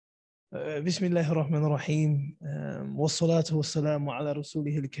بسم الله الرحمن الرحيم والصلاة والسلام على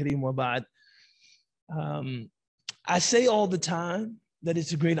رسوله الكريم وبعد. I say all the time that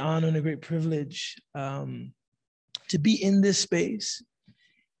it's a great honor and a great privilege to be in this space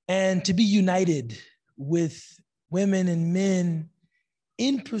and to be united with women and men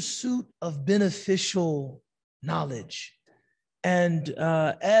in pursuit of beneficial knowledge. And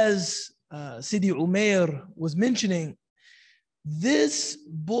as Sidi Umair was mentioning, this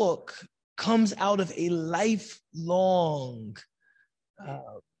book comes out of a lifelong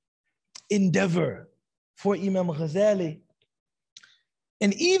endeavor for Imam Ghazali.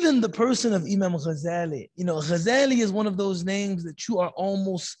 And even the person of Imam Ghazali, Ghazali is one of those names that you are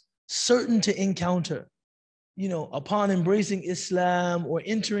almost certain to encounter, upon embracing Islam or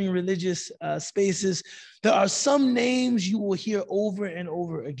entering religious spaces. There are some names you will hear over and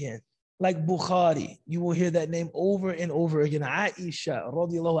over again. Like Bukhari, you will hear that name over and over again. Aisha,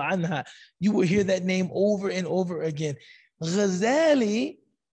 radiallahu anha, you will hear that name over and over again. Ghazali,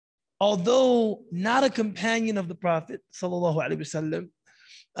 although not a companion of the Prophet, sallallahu alaihi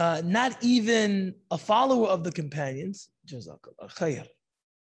wasallam, not even a follower of the companions, Jazakallah khair.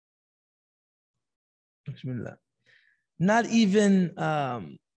 Bismillah. Not even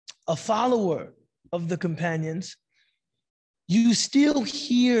a follower of the companions, you still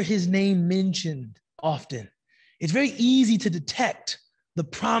hear his name mentioned often. It's very easy to detect the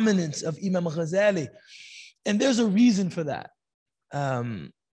prominence of Imam Ghazali. And there's a reason for that.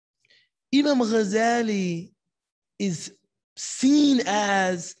 Imam Ghazali is seen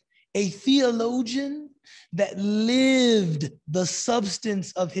as a theologian that lived the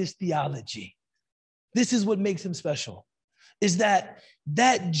substance of his theology. This is what makes him special, is that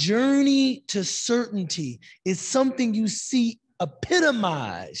journey to certainty is something you see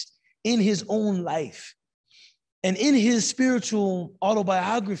epitomized in his own life. And in his spiritual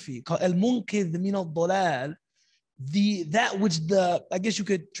autobiography called Al-Munqidh min al-Dalal, that which I guess you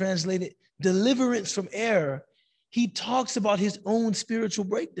could translate it, deliverance from error, he talks about his own spiritual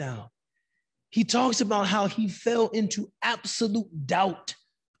breakdown. He talks about how he fell into absolute doubt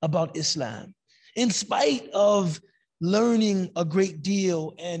about Islam. In spite of learning a great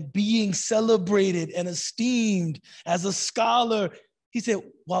deal and being celebrated and esteemed as a scholar, he said,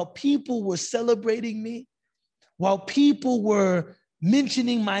 while people were celebrating me, while people were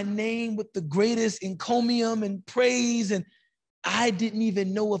mentioning my name with the greatest encomium and praise, and I didn't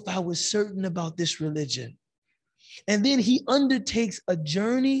even know if I was certain about this religion. And then he undertakes a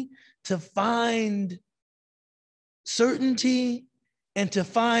journey to find certainty and to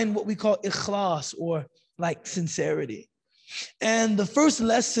find what we call ikhlas, or like sincerity. And the first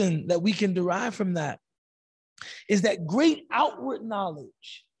lesson that we can derive from that is that great outward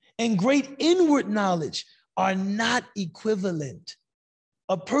knowledge and great inward knowledge are not equivalent.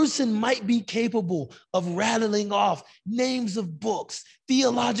 A person might be capable of rattling off names of books,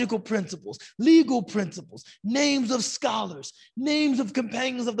 theological principles, legal principles, names of scholars, names of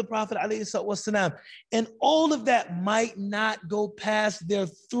companions of the Prophet ﷺ, and all of that might not go past their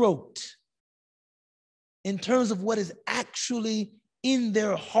throat in terms of what is actually in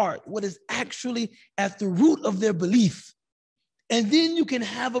their heart, what is actually at the root of their belief. And then you can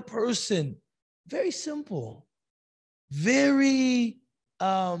have a person, very simple, very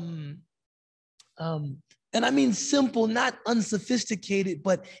and I mean simple, not unsophisticated,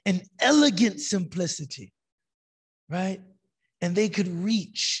 but an elegant simplicity, right? And they could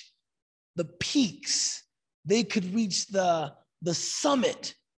reach the peaks. They could reach the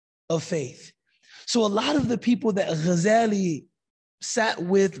summit of faith. So a lot of the people that Ghazali sat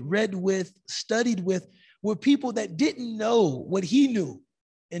with, read with, studied with, were people that didn't know what he knew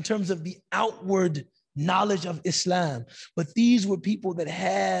in terms of the outward knowledge of Islam, but these were people that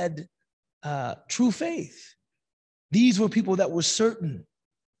had true faith. These were people that were certain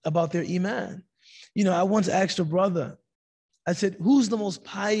about their iman. I once asked a brother, I said, who's the most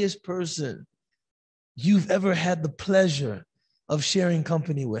pious person you've ever had the pleasure of sharing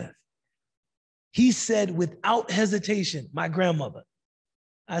company with? He said, without hesitation, my grandmother.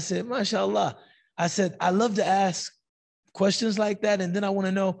 I said, mashallah. I said, I love to ask questions like that, and then I want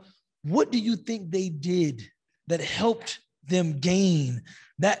to know, what do you think they did that helped them gain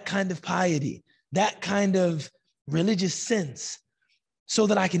that kind of piety, that kind of religious sense, so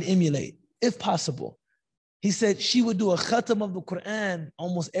that I can emulate, if possible? He said she would do a khatam of the Quran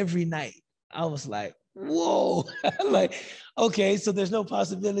almost every night. I was like, whoa, like, okay, so there's no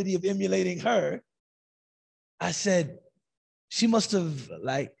possibility of emulating her. I said, she must have,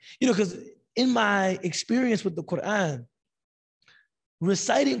 because in my experience with the Quran,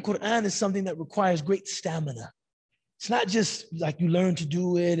 reciting Quran is something that requires great stamina. It's not just like you learn to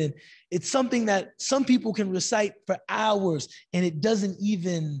do it. And it's something that some people can recite for hours and it doesn't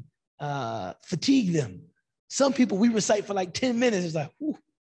even fatigue them. Some people, we recite for like 10 minutes. It's like, whew,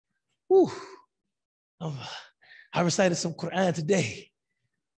 whew. I recited some Quran today.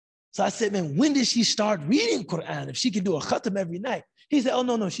 So I said, man, when did she start reading Quran? If she can do a khatam every night. He said, oh,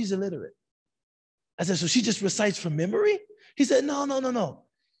 no, she's illiterate. I said, so she just recites from memory? He said, no.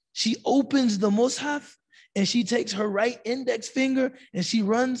 She opens the mushaf and she takes her right index finger and she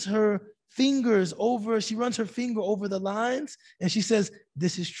runs her finger over the lines and she says,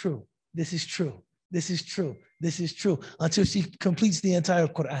 this is true, this is true, this is true, this is true, until she completes the entire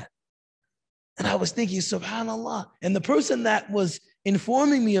Quran. And I was thinking, subhanAllah. And the person that was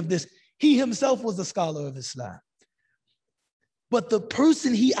informing me of this, he himself was a scholar of Islam. But the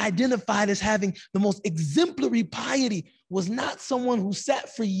person he identified as having the most exemplary piety was not someone who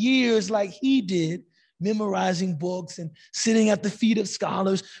sat for years like he did, memorizing books and sitting at the feet of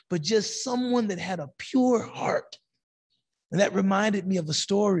scholars, but just someone that had a pure heart. And that reminded me of a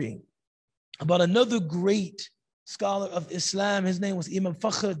story about another great scholar of Islam. His name was Imam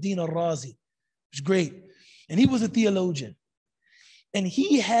Fakhruddin al-Razi. It was great. And he was a theologian. And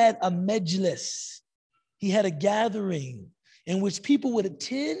he had a majlis. He had a gathering in which people would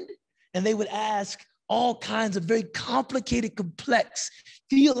attend and they would ask all kinds of very complicated, complex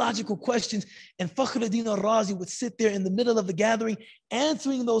theological questions. And Fakhruddin al-Razi would sit there in the middle of the gathering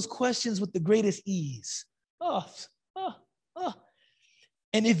answering those questions with the greatest ease.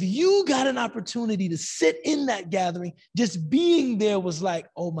 And if you got an opportunity to sit in that gathering, just being there was like,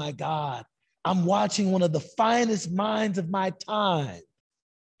 oh my God, I'm watching one of the finest minds of my time,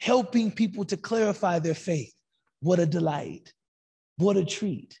 helping people to clarify their faith. What a delight. What a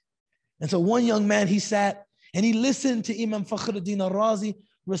treat. And so one young man, he sat and he listened to Imam Fakhruddin al-Razi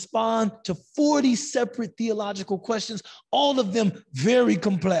respond to 40 separate theological questions, all of them very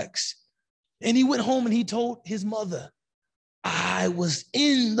complex. And he went home and he told his mother, I was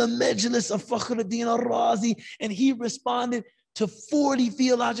in the majlis of Fakhruddin al-Razi and he responded to 40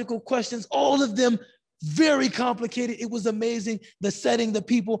 theological questions, all of them very complicated. It was amazing. The setting, the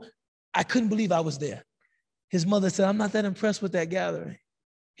people, I couldn't believe I was there. His mother said, I'm not that impressed with that gathering.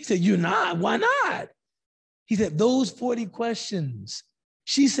 He said, you're not? Why not? He said, those 40 questions.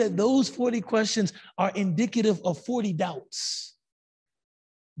 She said, those 40 questions are indicative of 40 doubts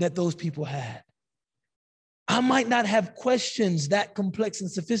that those people had. I might not have questions that complex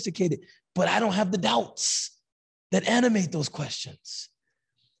and sophisticated, but I don't have the doubts that animate those questions.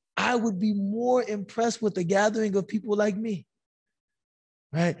 I would be more impressed with the gathering of people like me,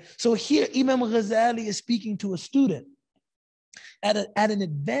 right? So here, Imam Ghazali is speaking to a student at an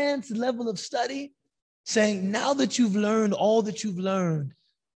advanced level of study, saying, now that you've learned all that you've learned,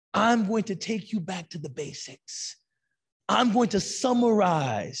 I'm going to take you back to the basics. I'm going to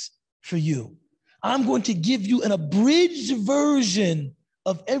summarize for you. I'm going to give you an abridged version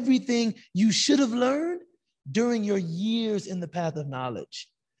of everything you should have learned during your years in the path of knowledge.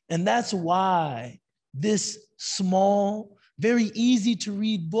 And that's why this small, very easy to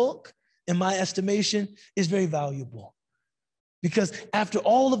read book, in my estimation, is very valuable. Because after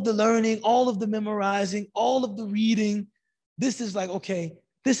all of the learning, all of the memorizing, all of the reading, this is like, okay,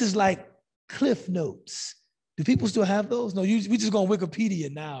 this is like Cliff Notes. Do people still have those? No, we just go on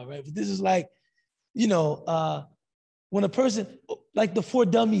Wikipedia now, right? But this is like, you know, when a person, like the For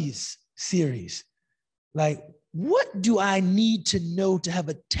Dummies series, like, what do I need to know to have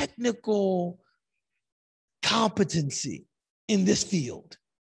a technical competency in this field?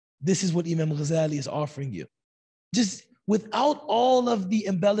 This is what Imam Ghazali is offering you. Just without all of the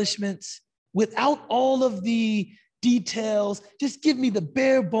embellishments, without all of the details, just give me the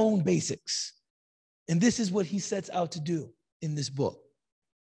bare bone basics. And this is what he sets out to do in this book.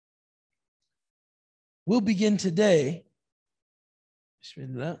 We'll begin today.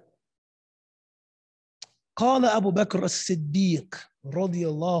 Bismillah. قال أبو بكر الصديق رضي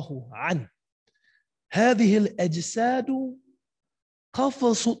الله عنه هذه الأجساد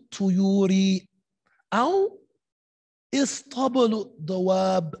قفص الطيور أو اسطبل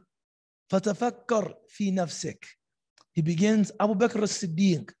الدواب فتفكر في نفسك. He begins, Abu Bakr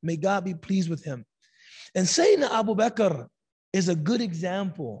as-Siddiq, may God be pleased with him. And Sayyidina Abu Bakr is a good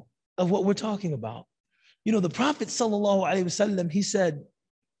example of what we're talking about. You know, the Prophet sallallahu alaihi wasallam, he said,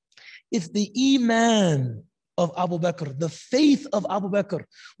 if the iman of Abu Bakr, the faith of Abu Bakr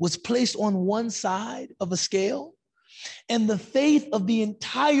was placed on one side of a scale, and the faith of the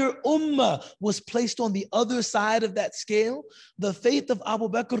entire ummah was placed on the other side of that scale, the faith of Abu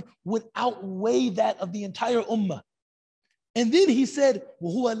Bakr would outweigh that of the entire ummah. And then he said,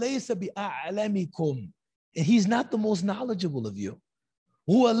 وَهُوَ لَيْسَ بِأَعْلَمِكُمْ. and he's not the most knowledgeable of you.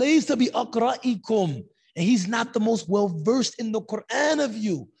 هُوَ لَيْسَ بِأَقْرَئِكُمْ, and he's not the most well-versed in the Quran of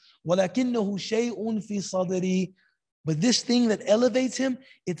you. وَلَكِنَّهُ شَيْءٌ فِي صَدْرِي, but this thing that elevates him,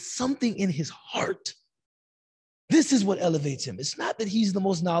 it's something in his heart. This is what elevates him. It's not that he's the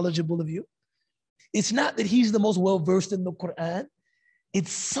most knowledgeable of you. It's not that he's the most well-versed in the Quran.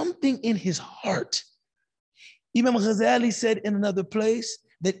 It's something in his heart. Imam Ghazali said in another place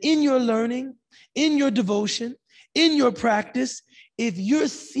that in your learning, in your devotion, in your practice, if you're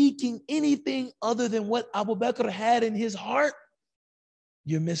seeking anything other than what Abu Bakr had in his heart,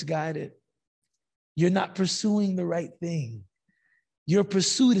 you're misguided. You're not pursuing the right thing. Your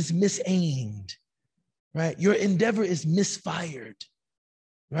pursuit is misaimed, right? Your endeavor is misfired,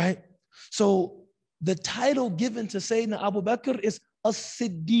 right? So the title given to Sayyidina Abu Bakr is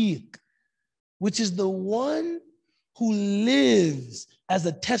As-Siddiq, which is the one who lives as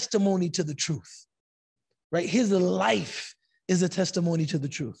a testimony to the truth, right? His life is a testimony to the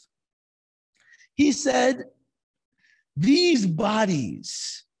truth. He said, these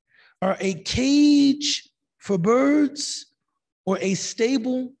bodies are a cage for birds or a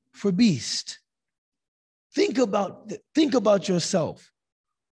stable for beasts. Think about yourself.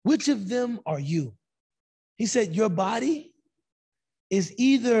 Which of them are you? He said, your body is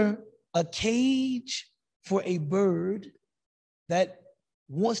either a cage for a bird that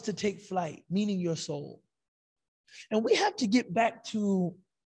wants to take flight, meaning your soul. And we have to get back to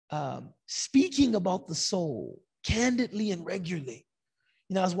speaking about the soul candidly and regularly.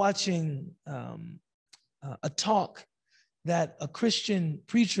 You know, I was watching a talk that a Christian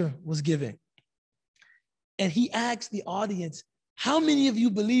preacher was giving. And he asked the audience, how many of you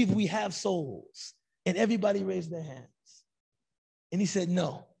believe we have souls? And everybody raised their hands. And he said,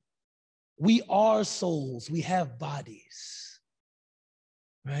 no, we are souls. We have bodies,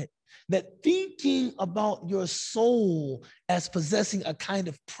 right? That thinking about your soul as possessing a kind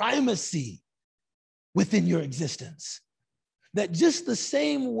of primacy within your existence, that just the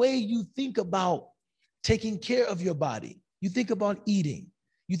same way you think about taking care of your body, you think about eating,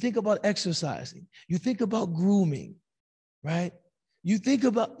 you think about exercising, you think about grooming, right? You think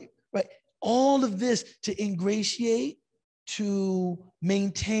about, right, all of this to ingratiate, to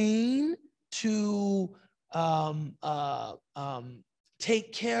maintain, to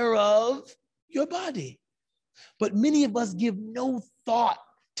take care of your body. But many of us give no thought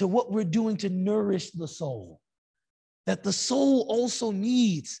to what we're doing to nourish the soul. That the soul also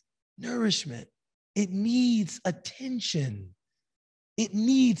needs nourishment. It needs attention. It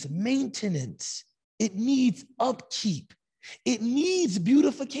needs maintenance. It needs upkeep. It needs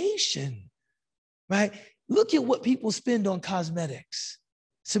beautification, right? Look at what people spend on cosmetics.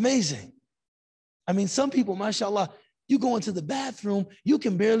 It's amazing. I mean, some people, mashallah, you go into the bathroom, you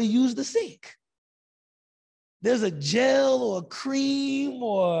can barely use the sink. There's a gel or a cream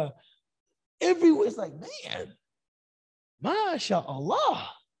or everywhere. It's like, man, mashallah,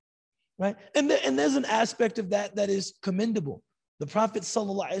 right? And there's an aspect of that that is commendable. The Prophet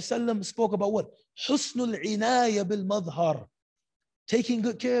ﷺ spoke about what? Husnul inaya bil madhar. Taking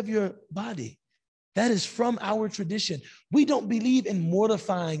good care of your body. That is from our tradition. We don't believe in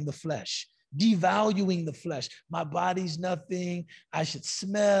mortifying the flesh, devaluing the flesh. My body's nothing. I should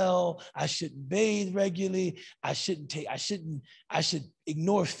smell. I shouldn't bathe regularly. I should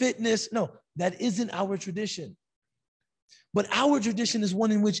ignore fitness. No, that isn't our tradition. But our tradition is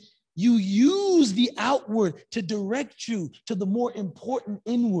one in which you use the outward to direct you to the more important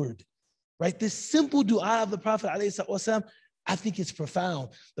inward, right? This simple dua of the Prophet ﷺ, I think it's profound.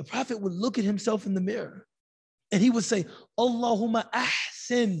 The Prophet would look at himself in the mirror and he would say, Allahumma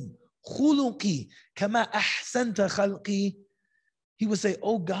ahsin khuluqi kama ahsanta khalqi. He would say,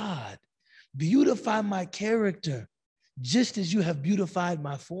 oh God, beautify my character just as you have beautified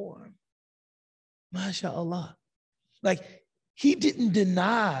my form. MashaAllah. Like, he didn't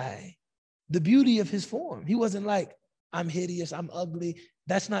deny the beauty of his form. He wasn't like, I'm hideous, I'm ugly.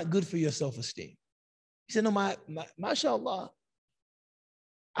 That's not good for your self-esteem. He said, no, mashallah,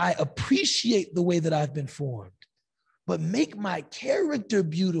 I appreciate the way that I've been formed, but make my character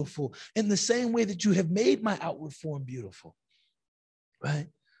beautiful in the same way that you have made my outward form beautiful, right?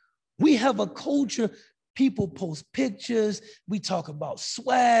 We have a culture, people post pictures, we talk about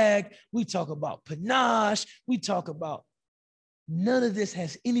swag, we talk about panache, we talk about, none of this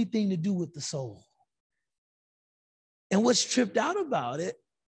has anything to do with the soul. And what's tripped out about it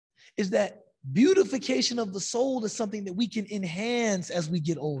is that beautification of the soul is something that we can enhance as we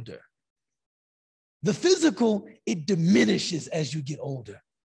get older. The physical, it diminishes as you get older.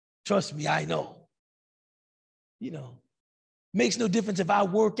 Trust me, I know. You know, makes no difference if I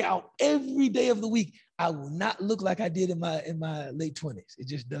work out every day of the week. I will not look like I did in my late 20s. It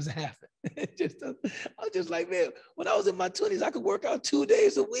just doesn't happen. It just doesn't. I was just like, man, when I was in my 20s, I could work out 2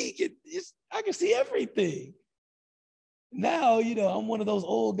 days a week and I could see everything. Now, I'm one of those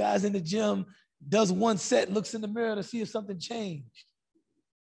old guys in the gym, does one set, looks in the mirror to see if something changed.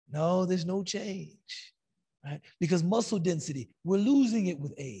 No, there's no change, right? Because muscle density, we're losing it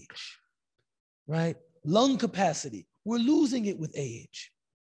with age, right? Lung capacity, we're losing it with age,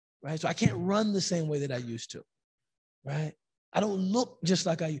 right? So I can't run the same way that I used to, right? I don't look just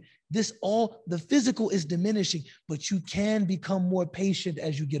like I used. The physical is diminishing, but you can become more patient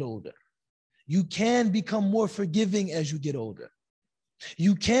as you get older. You can become more forgiving as you get older.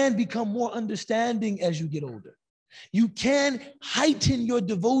 You can become more understanding as you get older. You can heighten your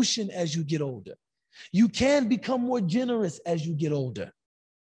devotion as you get older. You can become more generous as you get older.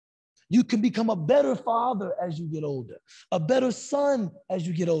 You can become a better father as you get older, a better son as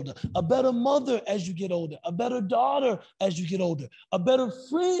you get older, a better mother as you get older, a better daughter as you get older, a better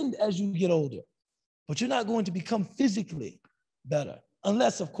friend as you get older. But you're not going to become physically better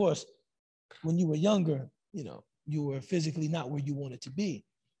unless, of course, when you were younger, you were physically not where you wanted to be.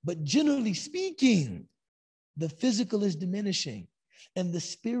 But generally speaking, the physical is diminishing, and the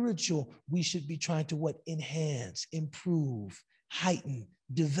spiritual, we should be trying to enhance, improve, heighten,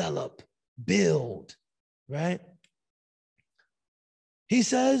 develop, build, right? He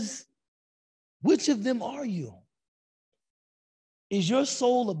says, which of them are you? Is your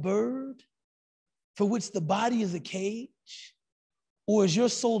soul a bird for which the body is a cage? Or is your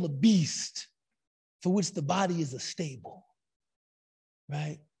soul a beast for which the body is a stable,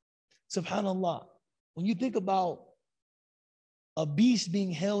 right? SubhanAllah, when you think about a beast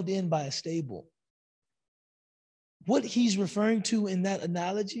being held in by a stable, what he's referring to in that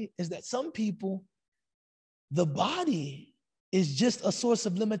analogy is that some people, the body is just a source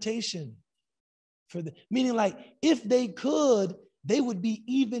of limitation for them. Meaning, like, if they could, they would be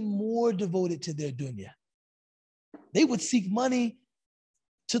even more devoted to their dunya. They would seek money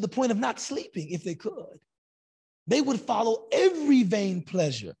to the point of not sleeping if they could. They would follow every vain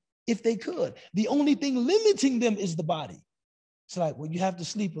pleasure if they could. The only thing limiting them is the body. It's like, well, you have to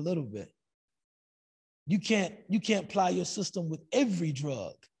sleep a little bit. You can't ply your system with every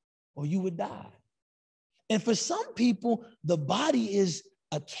drug or you would die. And for some people, the body is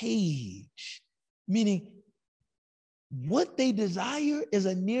a cage, meaning what they desire is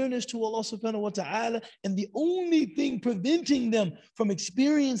a nearness to Allah subhanahu wa ta'ala, and the only thing preventing them from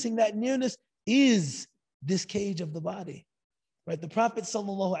experiencing that nearness is this cage of the body, right? The Prophet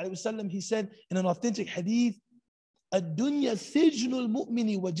sallallahu alaihi wasallam, he said in an authentic hadith, "Ad-dunya sijnul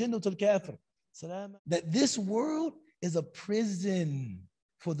mu'mini wa jannatul kafir," that this world is a prison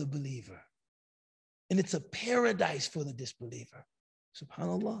for the believer, and it's a paradise for the disbeliever.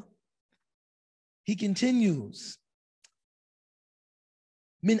 SubhanAllah. He continues,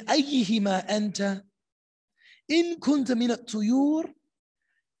 من أيهما أنت إن كنت من الطيور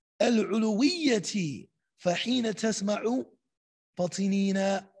العلوية فحين تسمع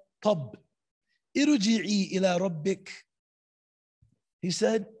فطنين طب ارجعي إلى ربك. He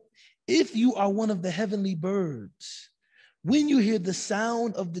said, if you are one of the heavenly birds, when you hear the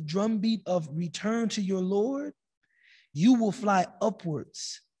sound of the drumbeat of return to your Lord, you will fly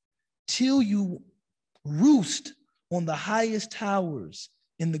upwards till you roost on the highest towers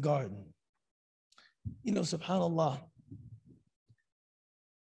in the garden. SubhanAllah,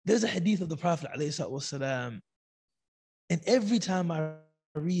 there's a hadith of the Prophet ﷺ, and every time I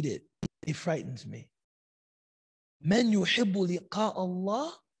read it, it frightens me. من يحب لقاء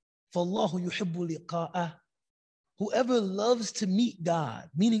الله فالله يحب لقاءه. Whoever loves to meet God,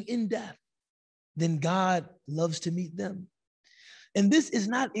 meaning in death, then God loves to meet them. And this is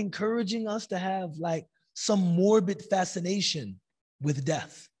not encouraging us to have like some morbid fascination with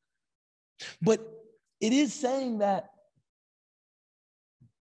death. But it is saying that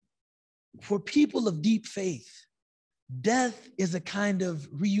for people of deep faith, death is a kind of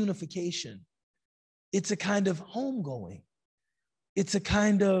reunification. It's a kind of homegoing. It's a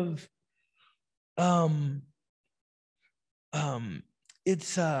kind of,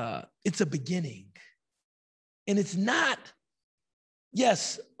 it's a beginning. And it's not,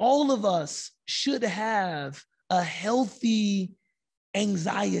 yes, all of us should have a healthy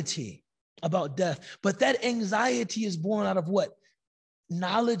anxiety about death, but that anxiety is born out of what?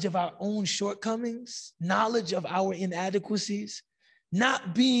 Knowledge of our own shortcomings, knowledge of our inadequacies,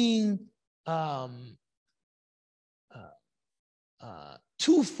 not being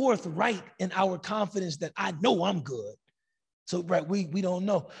too forthright in our confidence that I know I'm good. So, right, we don't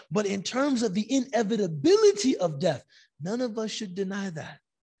know. But in terms of the inevitability of death, none of us should deny that.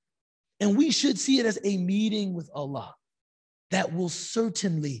 And we should see it as a meeting with Allah. That will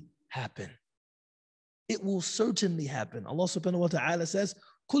certainly happen. It will certainly happen. Allah subhanahu wa ta'ala says,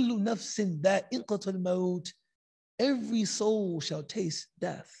 Kullu nafsin da'iqatul maut. Every soul shall taste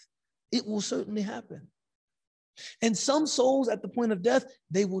death. It will certainly happen. And some souls at the point of death,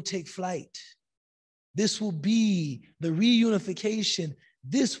 they will take flight. This will be the reunification.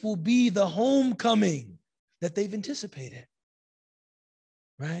 This will be the homecoming that they've anticipated.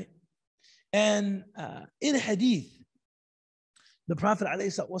 Right? And in hadith, the Prophet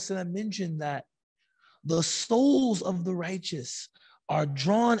ﷺ mentioned that the souls of the righteous are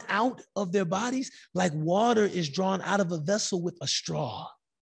drawn out of their bodies like water is drawn out of a vessel with a straw,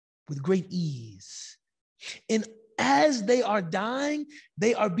 with great ease. And as they are dying,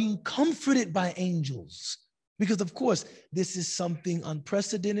 they are being comforted by angels. Because of course, this is something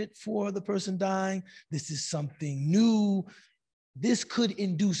unprecedented for the person dying. This is something new. This could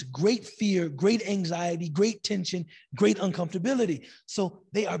induce great fear, great anxiety, great tension, great uncomfortability. So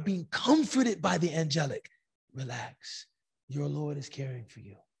they are being comforted by the angelic. Relax. Your Lord is caring for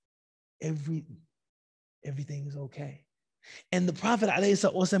you. Everything is okay. And the Prophet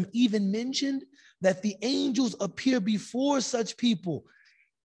ﷺ even mentioned that the angels appear before such people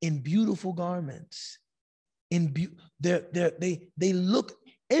in beautiful garments. They look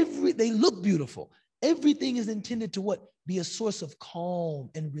beautiful. Everything is intended to what? Be a source of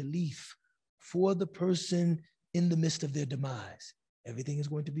calm and relief for the person in the midst of their demise. Everything is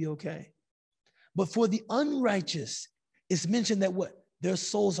going to be okay. But for the unrighteous, it's mentioned that what? Their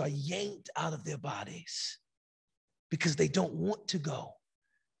souls are yanked out of their bodies because they don't want to go.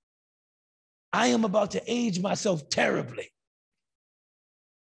 I am about to age myself terribly.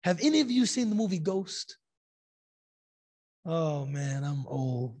 Have any of you seen the movie Ghost? Oh man, I'm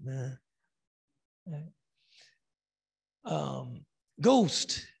old, man.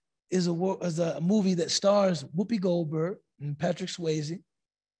 Ghost is a movie that stars Whoopi Goldberg and Patrick Swayze.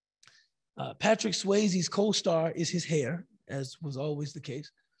 Patrick Swayze's co-star is his hair, as was always the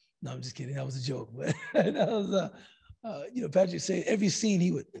case. No, I'm just kidding. That was a joke. But that was, Patrick said every scene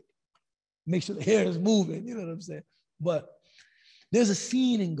he would make sure the hair is moving. You know what I'm saying? But there's a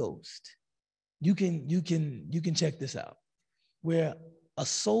scene in Ghost. You can check this out, where a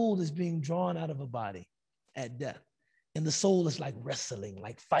soul is being drawn out of a body at death. And the soul is like wrestling,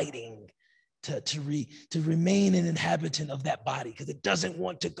 like fighting to remain an inhabitant of that body because it doesn't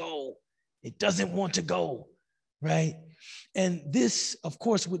want to go. It doesn't want to go, right? And this, of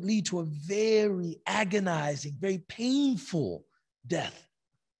course, would lead to a very agonizing, very painful death,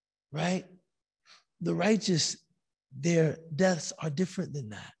 right? The righteous, their deaths are different than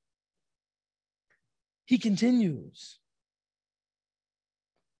that. He continues.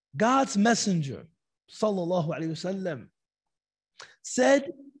 God's messenger, sallallahu alaihi wasallam,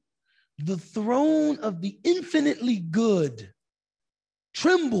 said, the throne of the infinitely good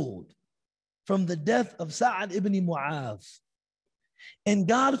trembled from the death of Sa'ad ibn Mu'adh. And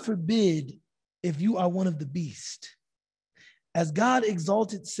God forbid if you are one of the beast. As God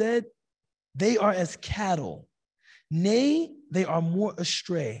exalted said, they are as cattle. Nay, they are more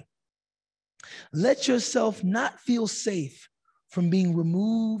astray. Let yourself not feel safe from being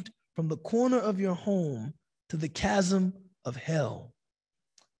removed from the corner of your home to the chasm of hell.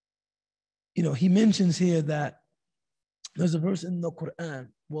 You know, he mentions here that there's a verse in the Quran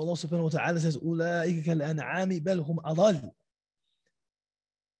where Allah subhanahu wa ta'ala says, أُولَٰئِكَ كَالْأَنْعَامِ بَلْ هُمْ أَضَلُّ.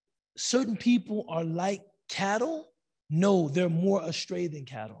 Certain people are like cattle. No, they're more astray than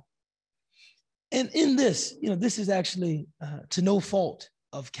cattle. And in this, this is actually to no fault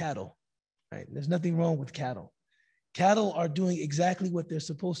of cattle, right? There's nothing wrong with cattle. Cattle are doing exactly what they're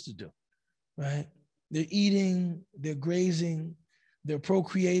supposed to do, right? They're eating, they're grazing, they're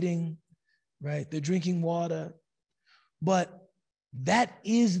procreating, right? They're drinking water, but that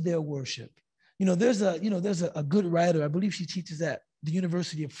is their worship. There's a good writer, I believe she teaches at the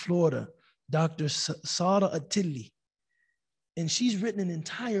University of Florida, Dr. Sara Attilli, and she's written an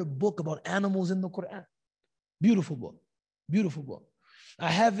entire book about animals in the Quran. Beautiful book, beautiful book. I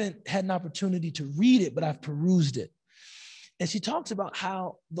haven't had an opportunity to read it, but I've perused it. And she talks about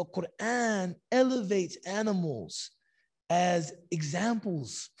how the Quran elevates animals as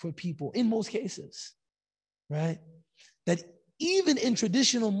examples for people in most cases, right? That even in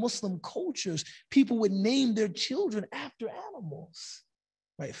traditional Muslim cultures, people would name their children after animals,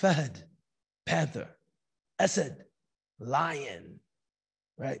 right? Fahd, panther, Asad, lion,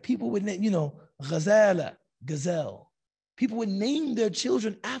 right? People would name, Ghazala, gazelle. People would name their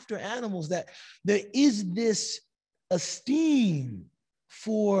children after animals, that there is this esteem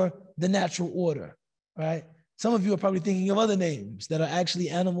for the natural order, right? Some of you are probably thinking of other names that are actually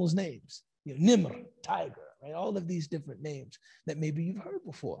animals' names. You know, Nimr, tiger, right? All of these different names that maybe you've heard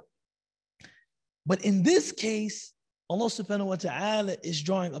before. But in this case, Allah subhanahu wa ta'ala is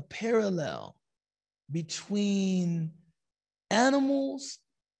drawing a parallel between animals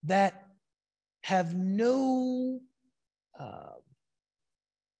that have no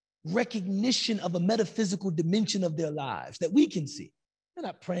recognition of a metaphysical dimension of their lives that we can see. They're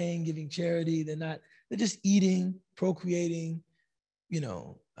not praying, giving charity. They're just eating, procreating,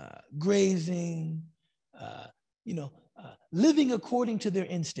 grazing, living according to their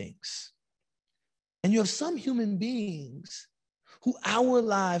instincts. And you have some human beings who our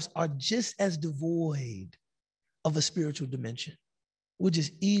lives are just as devoid of a spiritual dimension. We're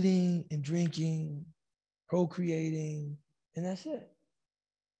just eating and drinking, procreating, and that's it.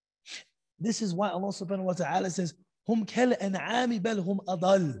 This is why Allah subhanahu wa ta'ala says, Hum kal an'ami bal hum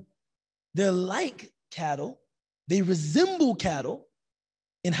adal. They're like cattle. They resemble cattle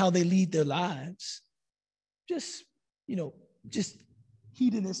in how they lead their lives. Just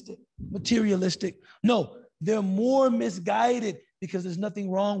hedonistic, materialistic. No, they're more misguided because there's nothing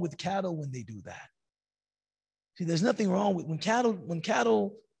wrong with cattle when they do that. See, there's nothing wrong with when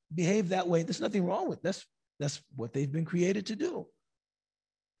cattle behave that way. There's nothing wrong with that's what they've been created to do.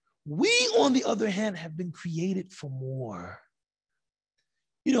 We, on the other hand, have been created for more.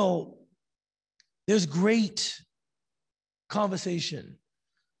 There's great conversation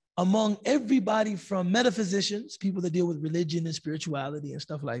among everybody from metaphysicians, people that deal with religion and spirituality and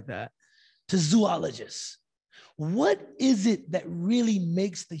stuff like that, to zoologists. What is it that really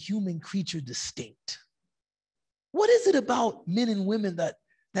makes the human creature distinct? What is it about men and women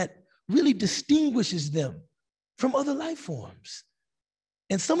that really distinguishes them from other life forms?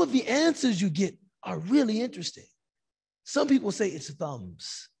 And some of the answers you get are really interesting. Some people say it's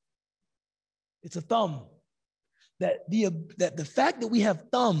thumbs. It's a thumb. That the fact that we have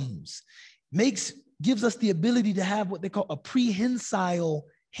thumbs gives us the ability to have what they call a prehensile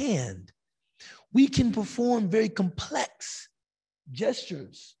hand. We can perform very complex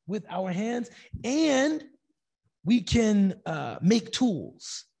gestures with our hands, and we can make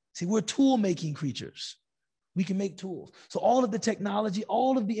tools. See, we're tool-making creatures. We can make tools. So all of the technology,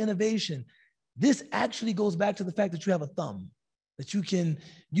 all of the innovation, this actually goes back to the fact that you have a thumb, that you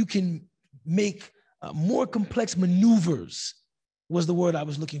can make more complex maneuvers, was the word I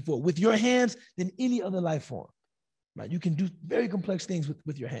was looking for, with your hands than any other life form, right? You can do very complex things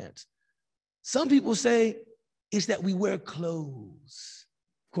with your hands. Some people say it's that we wear clothes.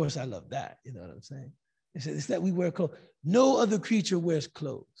 Of course, I love that. You know what I'm saying? It's that we wear clothes. No other creature wears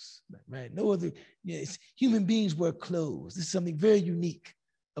clothes, right? No other, human beings wear clothes. This is something very unique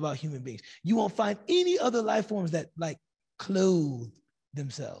about human beings. You won't find any other life forms that clothe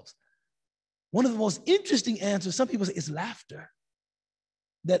themselves. One of the most interesting answers, some people say, is laughter.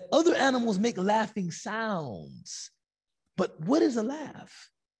 That other animals make laughing sounds. But what is a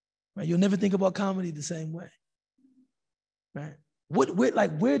laugh? Right? You'll never think about comedy the same way. Right?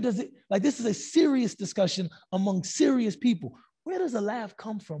 Where does it, this is a serious discussion among serious people. Where does a laugh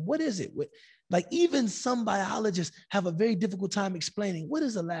come from? What is it? Even some biologists have a very difficult time explaining, what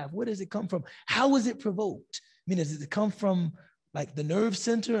is a laugh? Where does it come from? How is it provoked? Does it come from the nerve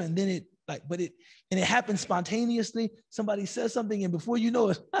center and then it happens spontaneously? Somebody says something and before you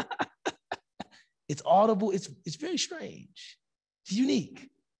know it, it's audible. It's very strange. It's unique,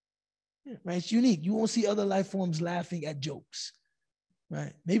 right? It's unique. You won't see other life forms laughing at jokes.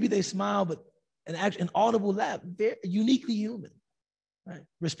 Right? Maybe they smile, but an audible laugh, very uniquely human. Right?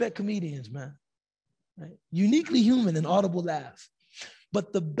 Respect comedians, man. Right? Uniquely human, an audible laugh.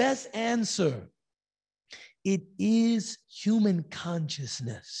 But the best answer, it is human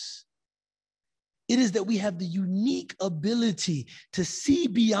consciousness. It is that we have the unique ability to see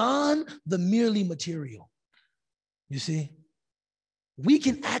beyond the merely material. You see? We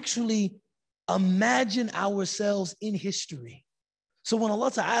can actually imagine ourselves in history. So when Allah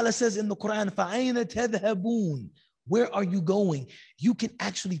Ta'ala says in the Quran, فَأَيْنَ تَذْهَبُونَ, where are you going? You can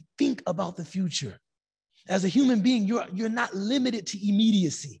actually think about the future. As a human being, you're not limited to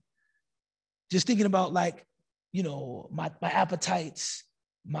immediacy. Just thinking about my appetites,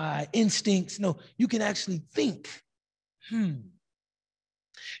 my instincts. No, you can actually think.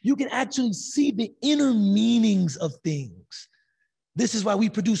 You can actually see the inner meanings of things. This is why we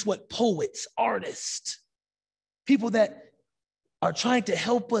produce poets, artists, people that are trying to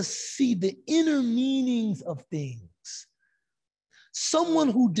help us see the inner meanings of things. Someone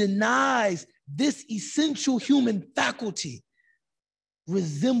who denies this essential human faculty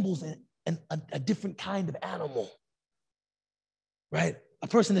resembles a different kind of animal, right? A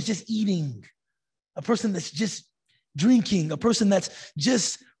person that's just eating, a person that's just drinking, a person that's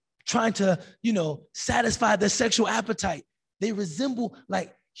just trying to, satisfy their sexual appetite. They resemble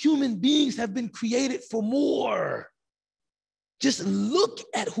like human beings have been created for more. Just look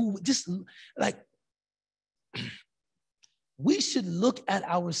at we should look at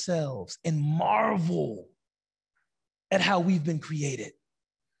ourselves and marvel at how we've been created.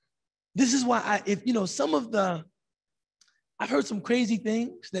 This is why I've heard some crazy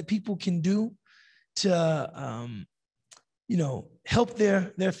things that people can do to, help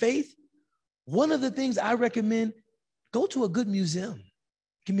their faith. One of the things I recommend, go to a good museum.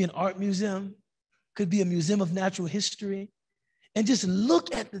 It can be an art museum, could be a museum of natural history, and just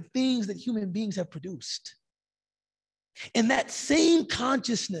look at the things that human beings have produced. And that same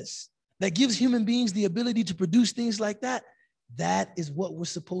consciousness that gives human beings the ability to produce things like that, that is what we're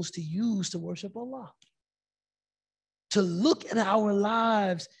supposed to use to worship Allah. To look at our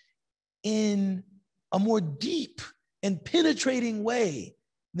lives in a more deep and penetrating way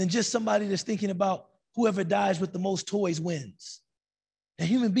than just somebody that's thinking about whoever dies with the most toys wins. A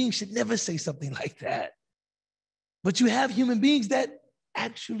human being should never say something like that. But you have human beings that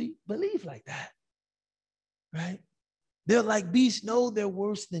actually believe like that, right? They're like beasts. No, they're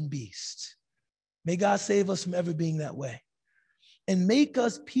worse than beasts. May God save us from ever being that way. And make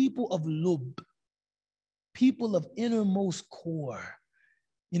us people of lub, people of innermost core.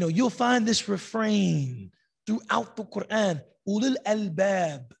 You'll find this refrain throughout the Quran, ulul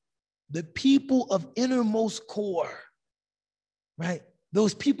albab, the people of innermost core, right?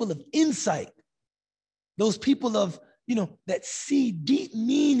 Those people of insight, those people of, that see deep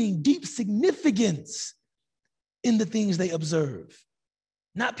meaning, deep significance in the things they observe.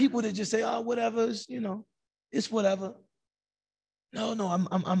 Not people that just say, oh, whatever, it's whatever. No,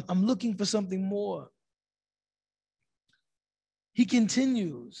 I'm looking for something more. He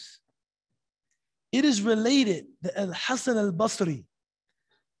continues, it is related that Al-Hasan al-Basri,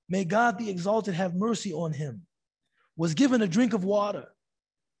 may God be exalted, have mercy on him, was given a drink of water.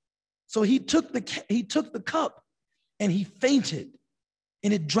 So he took the cup and he fainted,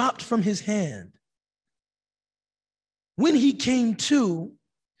 and it dropped from his hand. When he came to,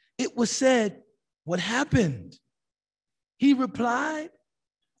 it was said, what happened? He replied,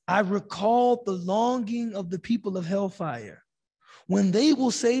 I recalled the longing of the people of hellfire, when they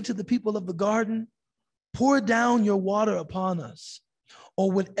will say to the people of the garden, pour down your water upon us,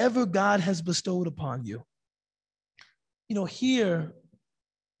 or whatever God has bestowed upon you. Here,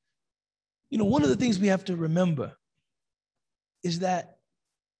 one of the things we have to remember is that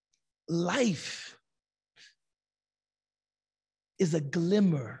life is a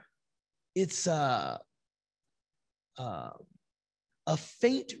glimmer. It's a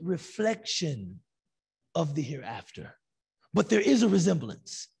faint reflection of the hereafter. But there is a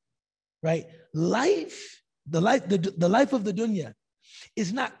resemblance, right? The life of the dunya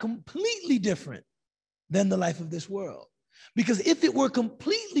is not completely different than the life of this world. Because if it were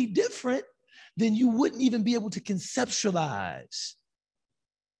completely different, then you wouldn't even be able to conceptualize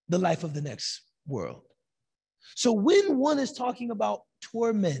the life of the next world. So when one is talking about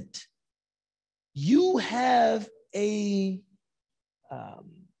torment, you have a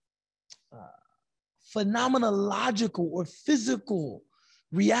phenomenological or physical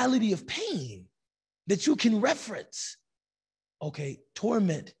reality of pain that you can reference. Okay,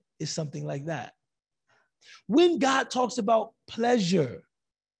 torment is something like that. When God talks about pleasure,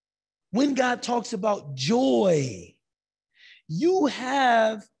 when God talks about joy, you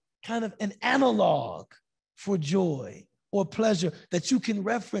have kind of an analog for joy or pleasure that you can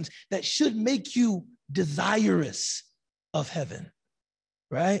reference that should make you desirous of heaven,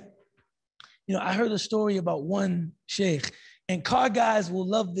 right? I heard a story about one sheikh, and car guys will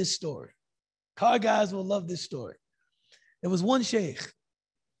love this story. Car guys will love this story. There was one sheikh,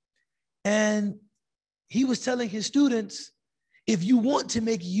 and he was telling his students, if you want to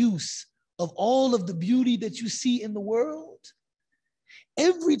make use of all of the beauty that you see in the world,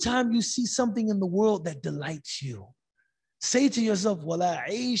 every time you see something in the world that delights you, say to yourself, وَلَا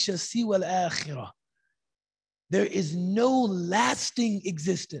عَيْشَ سِوَى الْآخِرَةِ. There is no lasting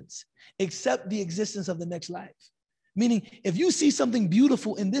existence except the existence of the next life. Meaning, if you see something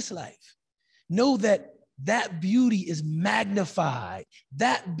beautiful in this life, know that that beauty is magnified.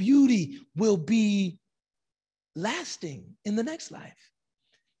 That beauty will be lasting in the next life.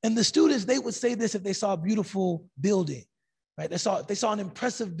 And the students, they would say this if they saw a beautiful building, right? They saw an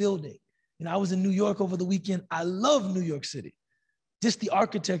impressive building. I was in New York over the weekend. I love New York City, just the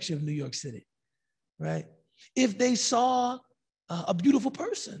architecture of New York City, right? If they saw a beautiful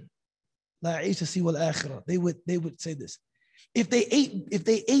person, they would say this. If they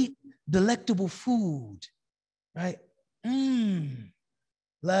ate delectable food, right?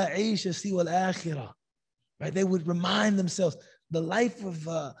 La aisha siwa al-akhirah, right? They would remind themselves the life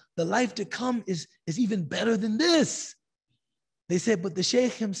to come is even better than this. They said, but the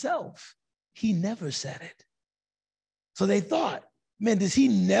Sheikh himself, he never said it. So they thought, man, does he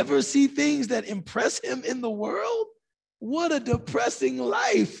never see things that impress him in the world? What a depressing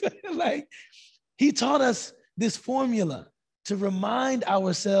life. Like, he taught us this formula to remind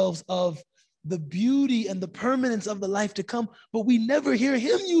ourselves of the beauty and the permanence of the life to come, but we never hear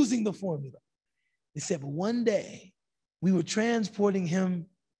him using the formula. They said, but one day we were transporting him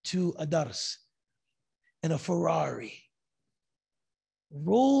to a dars, and a Ferrari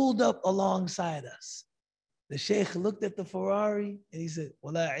rolled up alongside us. The Sheikh looked at the Ferrari and he said,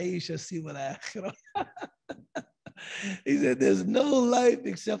 Wala aisha siwa al-akhirah. He said, there's no life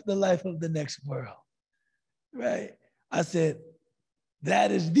except the life of the next world, right? I said,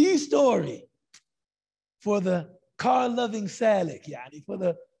 that is the story for the car-loving salik, yani, for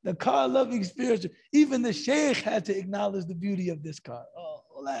the car-loving spiritual. Even the Sheikh had to acknowledge the beauty of this car. Oh,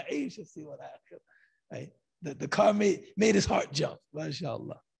 Wala aisha siwa al-akhirah, right? The car made his heart jump,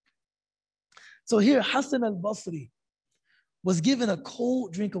 mashallah. So here, Hassan al-Basri was given a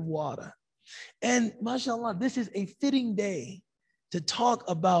cold drink of water. And mashallah, this is a fitting day to talk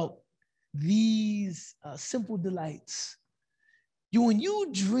about these simple delights. When you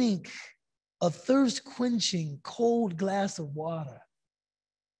drink a thirst-quenching cold glass of water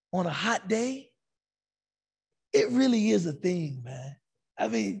on a hot day, it really is a thing, man. I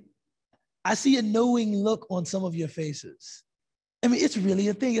mean, I see a knowing look on some of your faces. I mean, it's really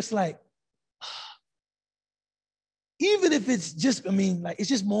a thing. It's like, even if it's just, it's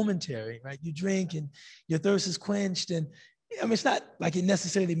just momentary, right? You drink and your thirst is quenched. And it's not like it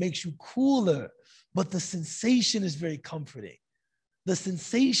necessarily makes you cooler, but the sensation is very comforting. The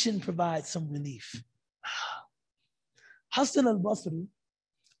sensation provides some relief. Hassan al-Basri,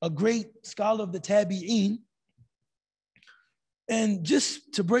 a great scholar of the Tabi'een, and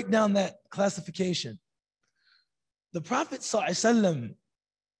just to break down that classification, the Prophet ﷺ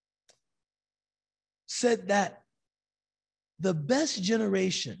said that the best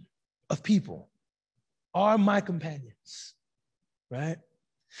generation of people are my companions, right?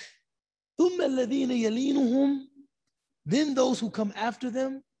 Then those who come after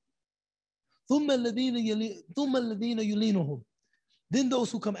them, then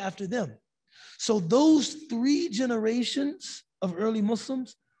those who come after them. So those three generations of early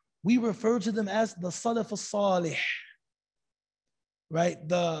Muslims, we refer to them as the Salaf al-Salih, right?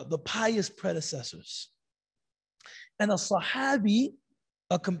 The pious predecessors. And a Sahabi,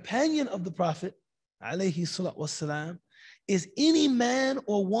 a companion of the Prophet, alayhi salatu wasalam, is any man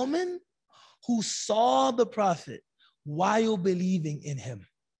or woman who saw the Prophet while believing in him.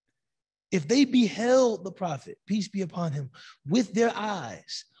 If they beheld the Prophet, peace be upon him, with their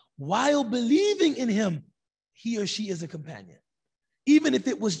eyes, while believing in him, he or she is a companion. Even if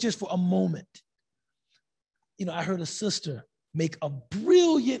it was just for a moment. I heard a sister make a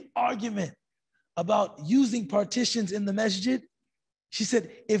brilliant argument about using partitions in the masjid. She said,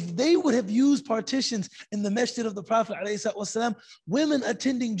 if they would have used partitions in the masjid of the Prophet, ﷺ, women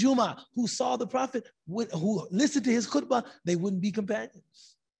attending Jummah who saw the Prophet, who listened to his khutbah, they wouldn't be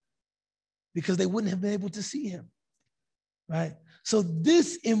companions because they wouldn't have been able to see him, right? So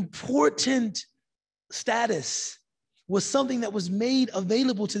this important status was something that was made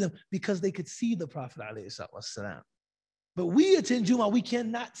available to them because they could see the Prophet ﷺ. But we attend Jummah, we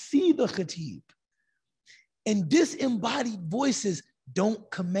cannot see the khatib. And disembodied voices don't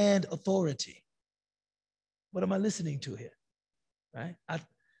command authority. What am I listening to here? Right? I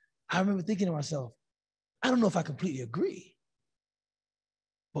remember thinking to myself, I don't know if I completely agree,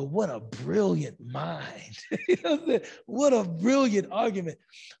 but what a brilliant mind. What a brilliant argument.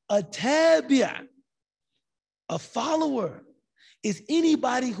 A tabi'a, a follower, is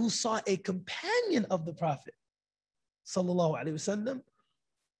anybody who saw a companion of the Prophet, sallallahu alaihi wasallam,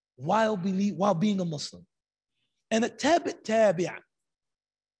 while being a Muslim. And a tabi'a,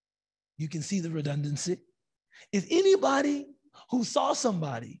 you can see the redundancy, is anybody who saw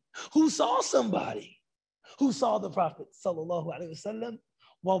somebody who saw the Prophet sallallahu alaihi wasallam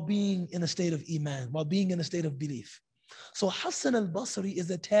while being in a state of iman, while being in a state of belief. So Hassan al-Basri is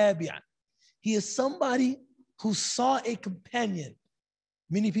a tabi'a. He is somebody who saw a companion.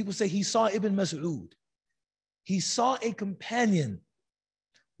 Many people say he saw Ibn Mas'ud. He saw a companion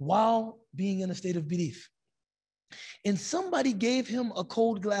while being in a state of belief. And somebody gave him a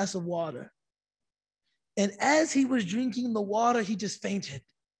cold glass of water. And as he was drinking the water, he just fainted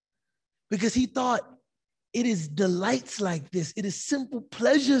because he thought, It is delights like this. It is simple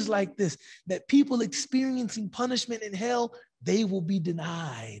pleasures like this that people experiencing punishment in hell, they will be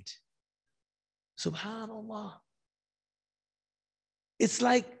denied. Subhanallah. It's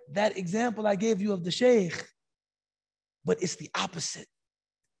like that example I gave you of the sheikh, but it's the opposite.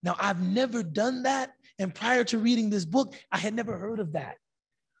 Now, I've never done that. And prior to reading this book, I had never heard of that.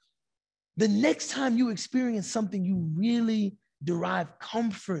 The next time you experience something you really derive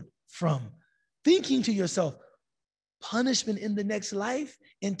comfort from, thinking to yourself, punishment in the next life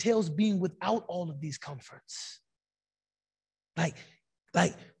entails being without all of these comforts.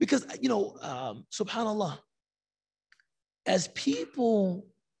 Because, subhanAllah, as people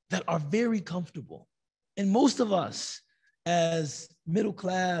that are very comfortable, and most of us as middle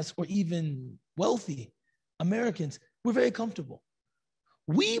class or even wealthy Americans, we're very comfortable.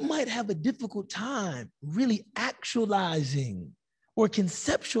 We might have a difficult time really actualizing or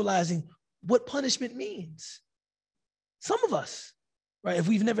conceptualizing what punishment means. Some of us, right? If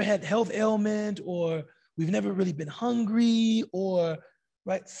we've never had health ailment or we've never really been hungry or,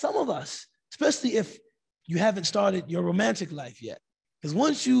 right? Some of us, especially if you haven't started your romantic life yet. Because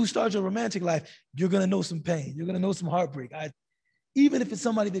once you start your romantic life, you're going to know some pain. You're going to know some heartbreak. Even if it's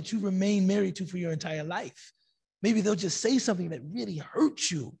somebody that you remain married to for your entire life, maybe they'll just say something that really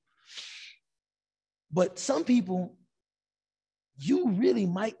hurts you. But some people, you really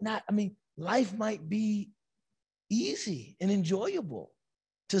might not, life might be easy and enjoyable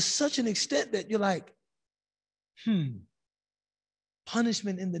to such an extent that you're like,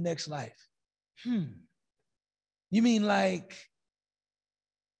 punishment in the next life. You mean like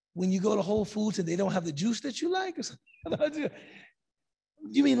when you go to Whole Foods and they don't have the juice that you like? Or something?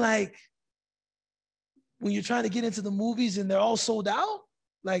 You mean like when you're trying to get into the movies and they're all sold out?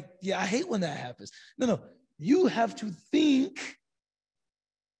 Like, yeah, I hate when that happens. No. You have to think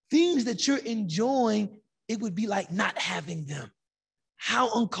things that you're enjoying, it would be like not having them.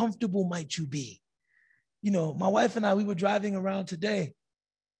 How uncomfortable might you be? My wife and I, we were driving around today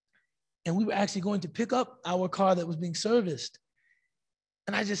and we were actually going to pick up our car that was being serviced.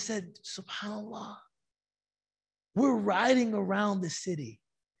 And I just said, subhanAllah, we're riding around the city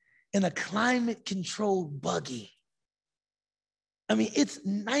in a climate-controlled buggy. It's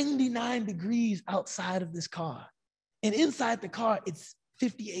 99 degrees outside of this car. And inside the car, it's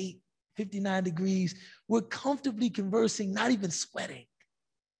 58, 59 degrees. We're comfortably conversing, not even sweating.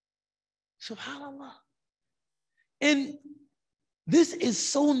 SubhanAllah. And this is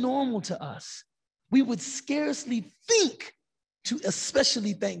so normal to us. We would scarcely think to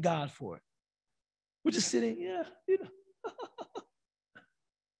especially thank God for it. We're just sitting,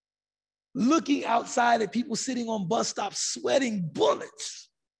 looking outside at people sitting on bus stops, sweating bullets.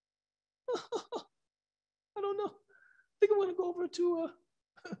 I don't know. I think I want to go over to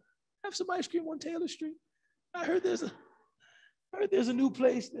have some ice cream on Taylor Street. I heard there's a new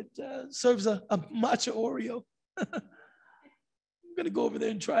place that serves a matcha Oreo. I'm going to go over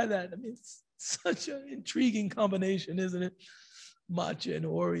there and try that. It's such an intriguing combination, isn't it? Matcha and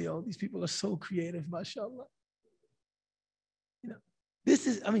Oreo. These people are so creative, mashallah. This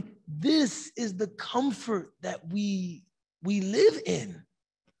is the comfort that we live in.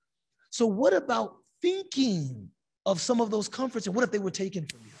 So what about thinking of some of those comforts and what if they were taken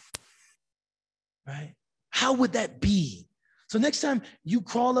from you? Right? How would that be? So next time you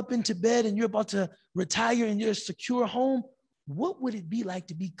crawl up into bed and you're about to retire in your secure home, what would it be like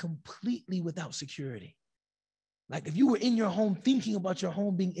to be completely without security? Like if you were in your home thinking about your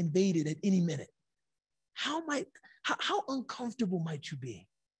home being invaded at any minute, how uncomfortable might you be?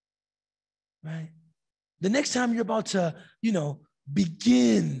 Right? The next time you're about to,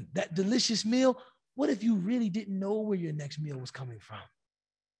 begin that delicious meal, what if you really didn't know where your next meal was coming from?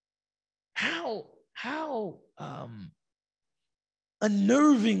 How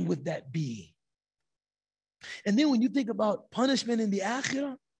unnerving would that be? And then when you think about punishment in the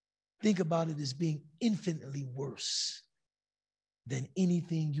akhirah, think about it as being infinitely worse than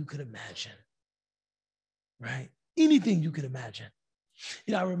anything you could imagine, right? Anything you could imagine.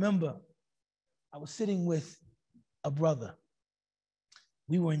 I remember I was sitting with a brother.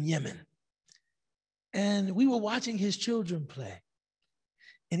 We were in Yemen and we were watching his children play.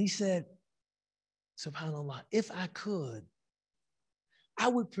 And he said, subhanAllah, if I could, I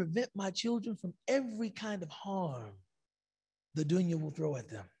would prevent my children from every kind of harm the dunya will throw at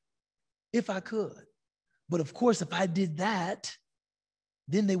them, if I could. But of course, if I did that,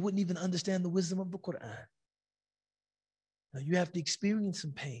 then they wouldn't even understand the wisdom of the Quran. Now you have to experience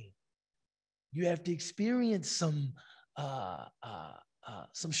some pain. You have to experience some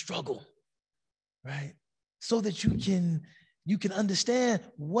struggle, right? So that you can understand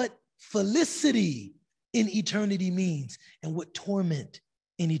what felicity in eternity means and what torment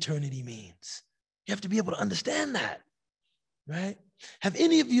in eternity means. You have to be able to understand that, right? Have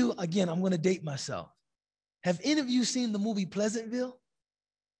any of you, again, I'm going to date myself. Have any of you seen the movie Pleasantville?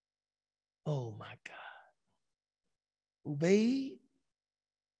 Oh my God. Ubaid,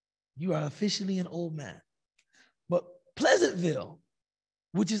 you are officially an old man. But Pleasantville,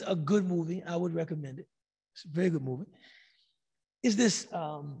 which is a good movie, I would recommend it. It's a very good movie. Is this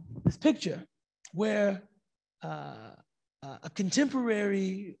picture where a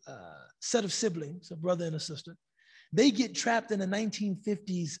contemporary set of siblings, a brother and a sister, they get trapped in a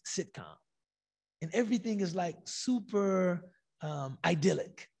 1950s sitcom. And everything is like super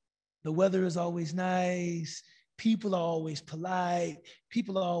idyllic. The weather is always nice. People are always polite.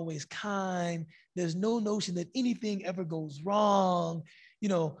 People are always kind. There's no notion that anything ever goes wrong. You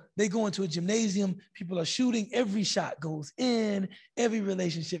know, they go into a gymnasium, people are shooting, every shot goes in, every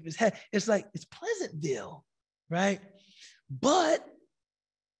relationship is it's like, it's Pleasantville, right? But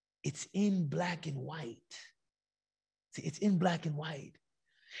it's in black and white. See, it's in black and white.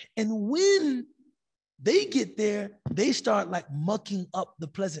 And when they get there, they start like mucking up the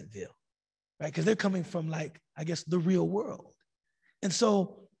Pleasantville, right? Because they're coming from like, I guess, the real world. And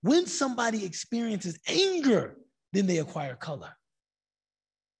so when somebody experiences anger, then they acquire color,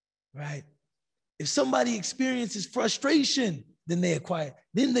 right? If somebody experiences frustration, then they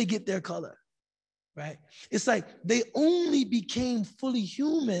get their color, right? It's like they only became fully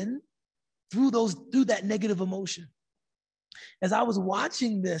human through that negative emotion. As I was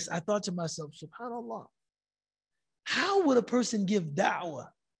watching this, I thought to myself, subhanAllah, how would a person give da'wah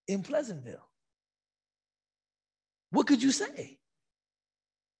in Pleasantville? What could you say?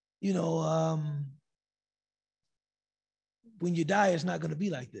 You know, when you die, it's not going to be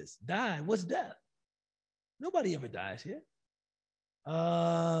like this. Die, what's death? Nobody ever dies here.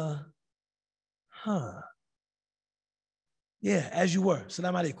 Yeah, as you were.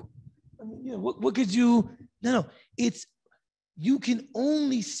 Salam alaikum. I mean, you know, what could you, no, it's, you can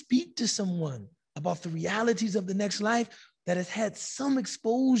only speak to someone about the realities of the next life that has had some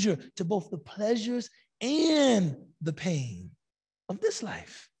exposure to both the pleasures and the pain of this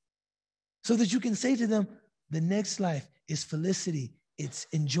life. So that you can say to them, the next life is felicity, it's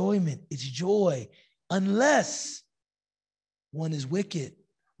enjoyment, it's joy, unless one is wicked,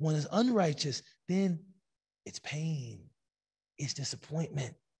 one is unrighteous, then it's pain, it's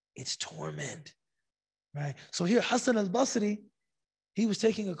disappointment, it's torment, right? So here, Hassan al-Basri, he was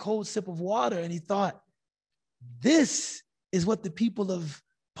taking a cold sip of water and he thought, this is what the people of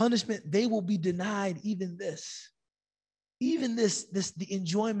punishment, they will be denied even this, the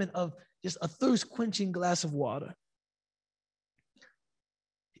enjoyment of just a thirst-quenching glass of water.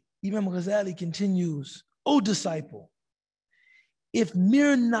 Imam Ghazali continues, O disciple, if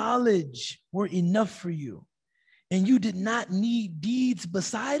mere knowledge were enough for you and you did not need deeds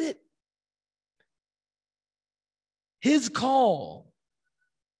beside it, his call,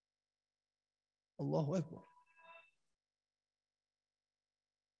 Allahu Akbar,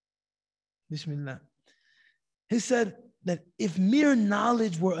 Bismillah. He said that if mere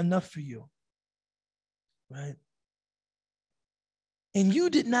knowledge were enough for you, right? And you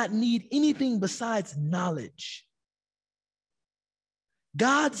did not need anything besides knowledge.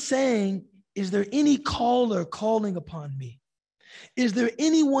 God saying, is there any caller calling upon me? Is there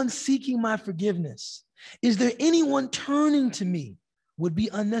anyone seeking my forgiveness? Is there anyone turning to me? Would be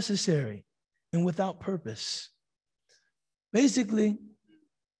unnecessary and without purpose. Basically,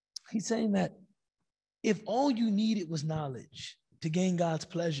 he's saying that if all you needed was knowledge to gain God's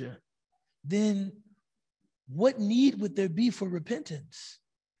pleasure, then what need would there be for repentance?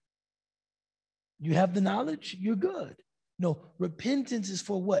 You have the knowledge, you're good. No, repentance is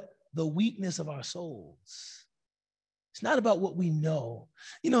for what? The weakness of our souls. It's not about what we know.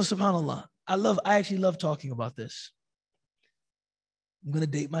 You know, subhanAllah, I actually love talking about this. I'm going to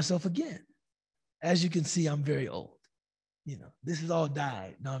date myself again. As you can see, I'm very old. You know, this is all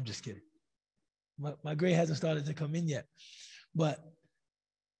died. No, I'm just kidding. My gray hasn't started to come in yet. But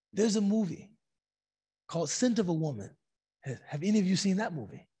there's a movie called Scent of a Woman. Have any of you seen that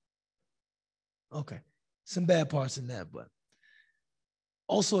movie? Okay. Some bad parts in that, but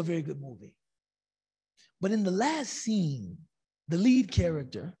also a very good movie. But in the last scene, the lead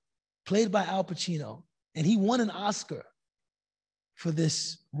character, played by Al Pacino, and he won an Oscar for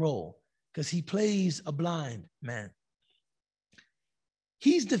this role because he plays a blind man.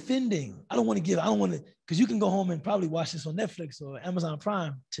 He's defending, because you can go home and probably watch this on Netflix or Amazon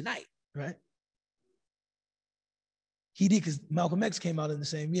Prime tonight, right? He did, because Malcolm X came out in the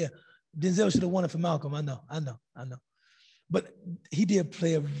same year. Denzel should have won it for Malcolm, I know. But he did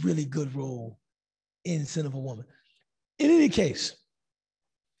play a really good role in sin of a woman. In any case,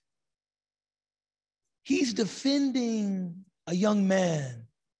 he's defending a young man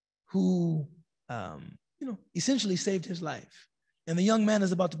who, essentially saved his life. And the young man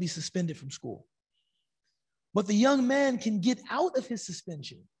is about to be suspended from school. But the young man can get out of his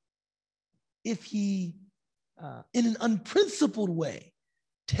suspension if he, in an unprincipled way,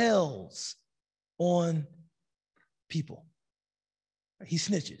 tells on people. He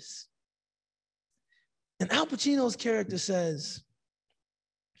snitches. And Al Pacino's character says,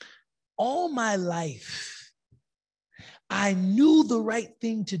 all my life, I knew the right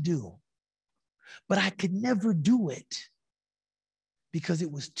thing to do, but I could never do it because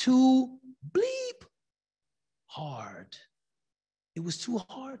it was too bleep hard. It was too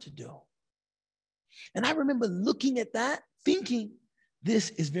hard to do. And I remember looking at that, thinking, this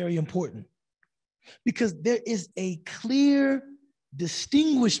is very important because there is a clear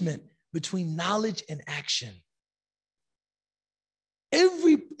distinguishment between knowledge and action.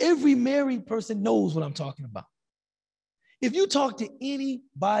 Every married person knows what I'm talking about. If you talk to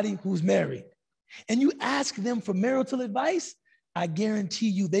anybody who's married and you ask them for marital advice, I guarantee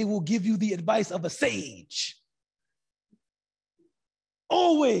you they will give you the advice of a sage.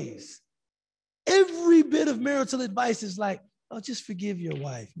 Always. Every bit of marital advice is like, oh, just forgive your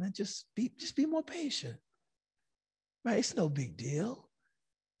wife, man. Just be more patient. Right? It's no big deal.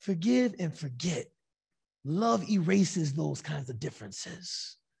 Forgive and forget. Love erases those kinds of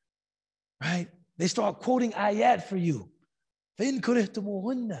differences. Right? They start quoting ayat for you. فَإِن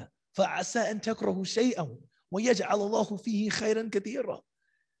كُرِهْتُمُوهُنَّ فَعَسَىٰ أَن تَكْرَهُوا شَيْئًا وَيَجْعَلَ اللَّهُ فِيهِ خَيْرًا كَثِيرًا.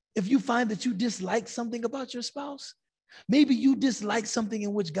 If you find that you dislike something about your spouse, maybe you dislike something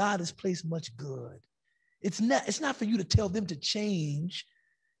in which God has placed much good. It's not for you to tell them to change.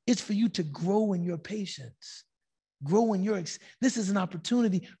 It's for you to grow in your patience, grow in your, this is an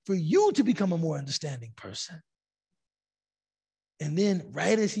opportunity for you to become a more understanding person. And then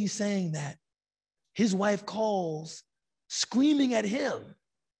right as he's saying that, his wife calls, screaming at him,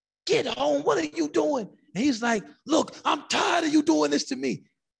 get home, what are you doing? And he's like, look, I'm tired of you doing this to me.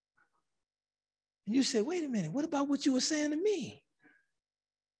 And you say, wait a minute, what about what you were saying to me?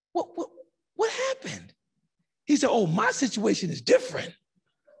 What happened? He said, oh, my situation is different.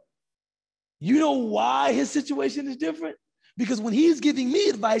 You know why his situation is different? Because when he's giving me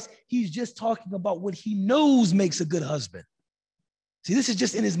advice, he's just talking about what he knows makes a good husband. See, this is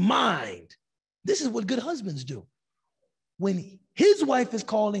just in his mind. This is what good husbands do. When his wife is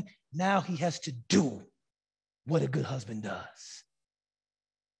calling, now he has to do what a good husband does.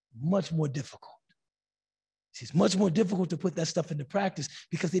 Much more difficult. See, it's much more difficult to put that stuff into practice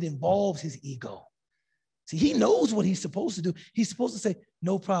because it involves his ego. See, he knows what he's supposed to do. He's supposed to say,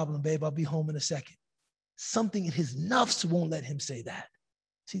 no problem, babe, I'll be home in a second. Something in his nafs won't let him say that.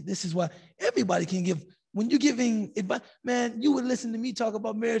 See, this is why everybody can give, when you're giving advice, man, you would listen to me talk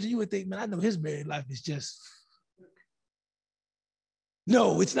about marriage and you would think, man, I know his married life is just,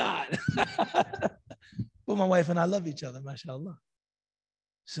 no, it's not. But my wife and I love each other, mashallah.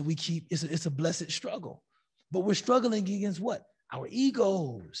 So we keep, it's a blessed struggle. But we're struggling against what? Our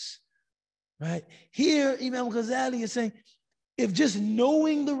egos, right? Here, Imam Ghazali is saying, if just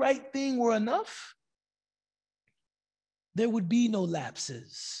knowing the right thing were enough, there would be no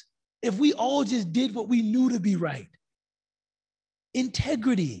lapses. If we all just did what we knew to be right,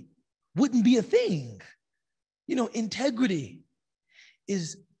 integrity wouldn't be a thing. You know, integrity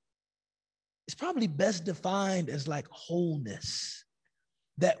is probably best defined as like wholeness.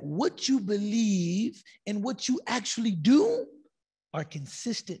 That what you believe and what you actually do are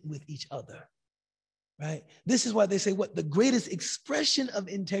consistent with each other, right? This is why they say what the greatest expression of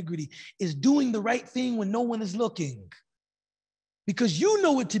integrity is doing the right thing when no one is looking, because you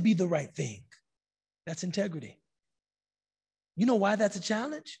know it to be the right thing. That's integrity. You know why that's a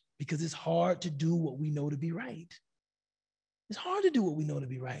challenge? Because it's hard to do what we know to be right. It's hard to do what we know to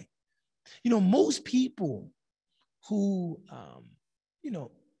be right. You know, most people who,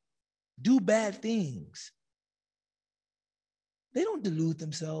 do bad things, they don't delude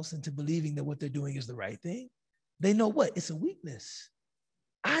themselves into believing that what they're doing is the right thing. They know what? It's a weakness.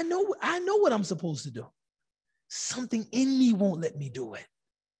 I know what I'm supposed to do. Something in me won't let me do it.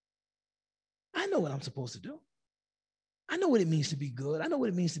 I know what I'm supposed to do. I know what it means to be good. I know what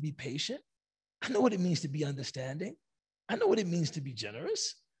it means to be patient. I know what it means to be understanding. I know what it means to be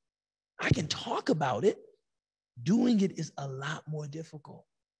generous. I can talk about it. Doing it is a lot more difficult.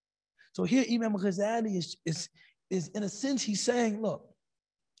 So here Imam Ghazali is in a sense, he's saying, look,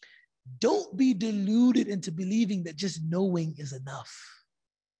 don't be deluded into believing that just knowing is enough,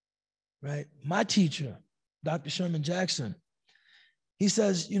 right? My teacher, Dr. Sherman Jackson, he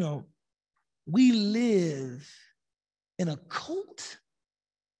says, we live in a cult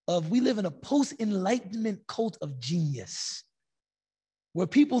we live in a post-enlightenment cult of genius, where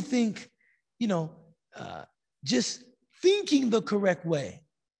people think, just thinking the correct way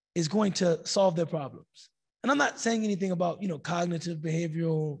is going to solve their problems. And I'm not saying anything about, cognitive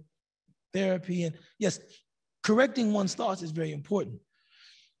behavioral therapy. And yes, correcting one's thoughts is very important,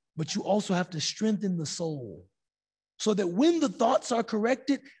 but you also have to strengthen the soul so that when the thoughts are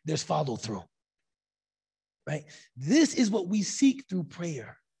corrected, there's follow through, right? This is what we seek through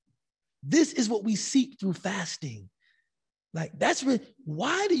prayer. This is what we seek through fasting. Like, that's really,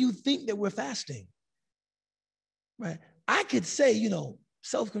 why do you think that we're fasting? Right? I could say,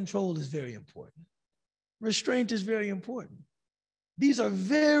 self-control is very important. Restraint is very important. These are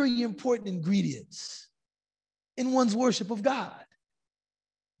very important ingredients in one's worship of God.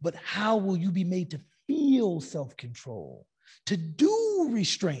 But how will you be made to feel self-control, to do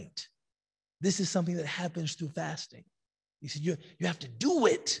restraint? This is something that happens through fasting. You see, you have to do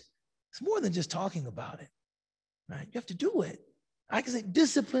it. It's more than just talking about it, right? You have to do it. I can say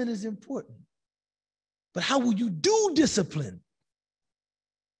discipline is important, but how will you do discipline?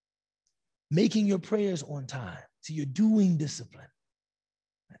 Making your prayers on time. So you're doing discipline.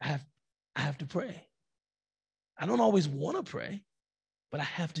 I have to pray. I don't always want to pray, but I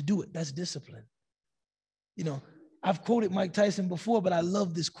have to do it. That's discipline. I've quoted Mike Tyson before, but I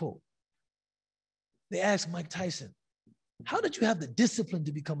love this quote. They asked Mike Tyson, how did you have the discipline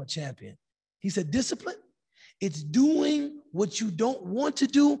to become a champion? He said, discipline, it's doing what you don't want to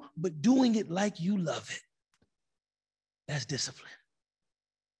do, but doing it like you love it. That's discipline.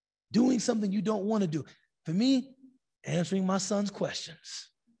 Doing something you don't want to do. For me, answering my son's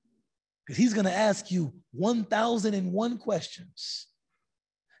questions. Because he's going to ask you 1,001 questions.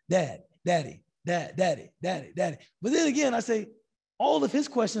 Daddy. But then again, I say, all of his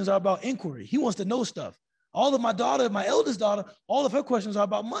questions are about inquiry. He wants to know stuff. All of my eldest daughter, all of her questions are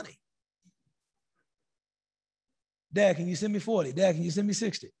about money. Dad, can you send me 40? Dad, can you send me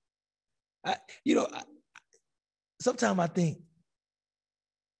 60? Sometimes I think,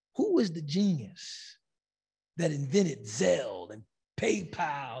 who is the genius that invented Zelle and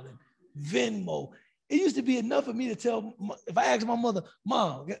PayPal and Venmo? It used to be enough for me to tell, if I asked my mother,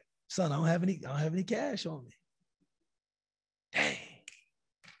 Mom, son, I don't have any cash on me. Dang,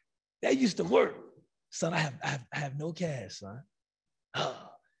 that used to work. Son, I have no cash, son.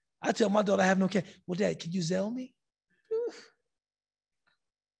 I tell my daughter I have no cash. Well, Dad, can you Zelle me?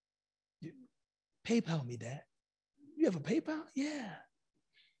 PayPal me, Dad. You have a PayPal? Yeah.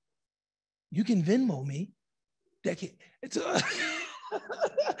 You can Venmo me. I'm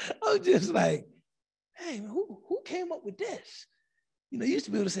just like, hey, man, who came up with this? You used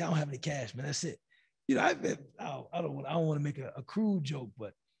to be able to say, I don't have any cash, man. That's it. I don't want to make a crude joke,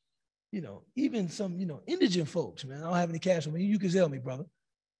 but even some, indigent folks, man, I don't have any cash on me. You can Zelle me, brother.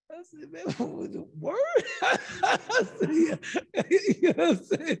 I said, man, word? You know what I'm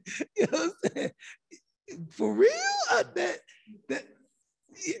saying? You know what I'm saying? For real?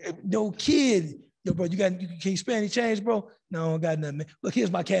 No kid. Yo, bro, can you spare any change, bro? No, I don't got nothing, man. Look, here's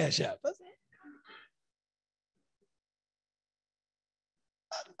my cash app.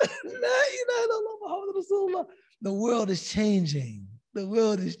 The world is changing. The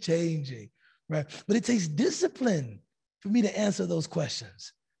world is changing, right? But it takes discipline for me to answer those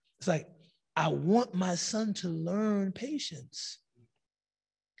questions. It's like, I want my son to learn patience.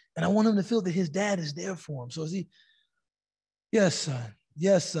 And I want him to feel that his dad is there for him. So is he, yes, son.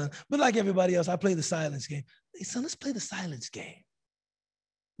 Yes, son. But like everybody else, I play the silence game. Hey, son, let's play the silence game.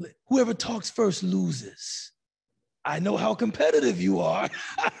 Whoever talks first loses. I know how competitive you are.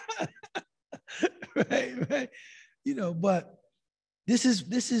 right. But this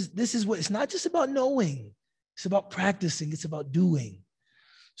is what, it's not just about knowing. It's about practicing. It's about doing.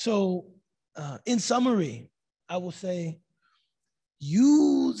 So in summary, I will say,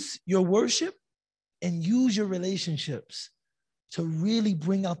 use your worship and use your relationships to really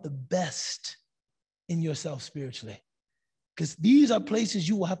bring out the best in yourself spiritually. Because these are places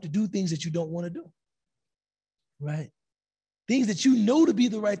you will have to do things that you don't want to do, right? Things that you know to be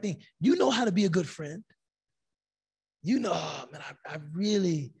the right thing. You know how to be a good friend. Man, I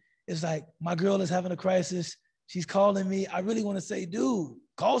really, it's like my girl is having a crisis. She's calling me. I really want to say, dude,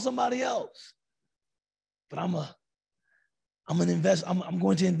 call somebody else. But I'm going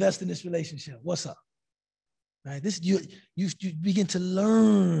to invest in this relationship. What's up? Right? You begin to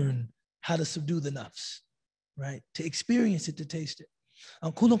learn how to subdue the nafs, right? To experience it, to taste it.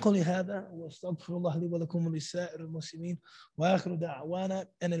 أقول قولي هذا واستغفر الله لي ولكم ولسائر المسلمين وآخر دعوانا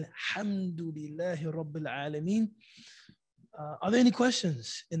أن الحمد لله رب العالمين. Are there any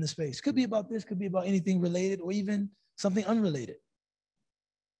questions in the space? Could be about this, could be about anything related or even something unrelated.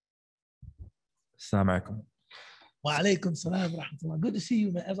 Assalamu alaikum. Wa alaikum salam wa rahmatullah. Good to see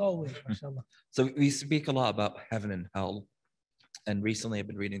you, man, as always, mashallah. So we speak a lot about heaven and hell. And recently I've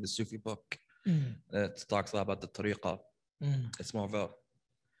been reading the Sufi book. It talks a lot about the tariqah. It's more of a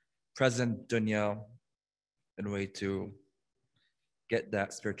present dunya and way to get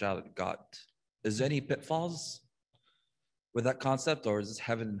that spirituality of God. Is there any pitfalls with that concept, or is this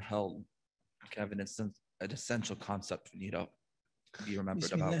heaven and hell kind of an essential concept we need to be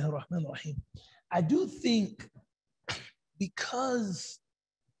remembered about? I do think because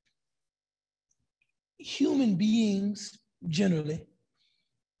human beings generally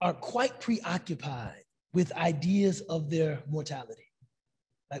are quite preoccupied with ideas of their mortality.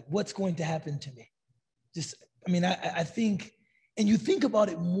 Like, what's going to happen to me? I think, and you think about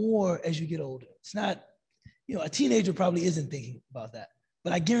it more as you get older. It's not, a teenager probably isn't thinking about that,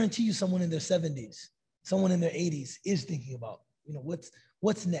 but I guarantee you someone in their 70s, someone in their 80s is thinking about,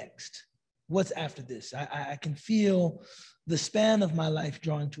 what's next? What's after this? I can feel the span of my life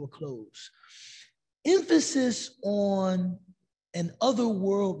drawing to a close. Emphasis on an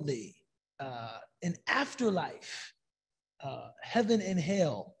otherworldly, an afterlife, heaven and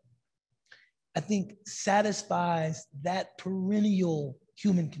hell, I think satisfies that perennial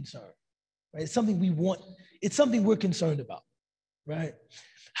human concern, right? It's something we want, it's something we're concerned about, right?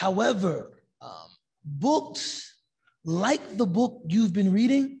 However, books like the book you've been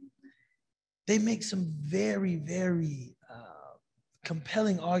reading, they make some very, very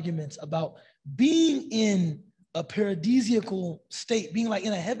compelling arguments about being in a paradisiacal state, being like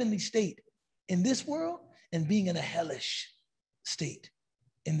in a heavenly state in this world and being in a hellish state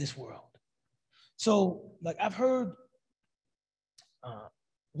in this world. So, like, I've heard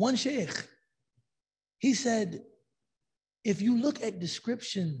one sheikh, he said, if you look at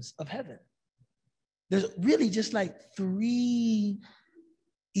descriptions of heaven, there's really just like 3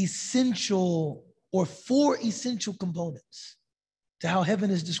 essential or 4 essential components to how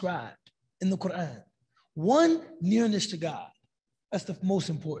heaven is described in the Quran. 1, nearness to God. That's the most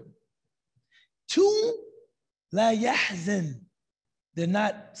important. 2, la yahzan. They're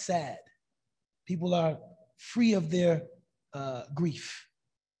not sad. People are free of their grief.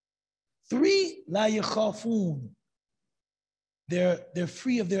 3, la yakhafun. They're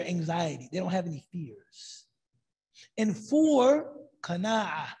free of their anxiety. They don't have any fears. And 4,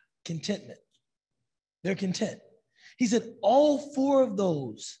 qana'ah, contentment. They're content. He said all 4 of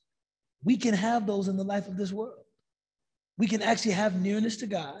those, we can have those in the life of this world. We can actually have nearness to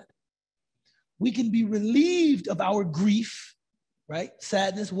God. We can be relieved of our grief, right?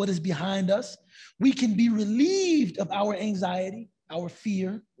 Sadness, what is behind us. We can be relieved of our anxiety, our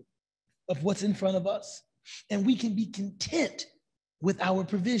fear of what's in front of us. And we can be content with our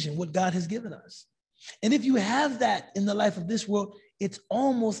provision, what God has given us. And if you have that in the life of this world, it's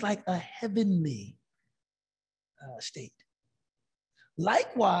almost like a heavenly state.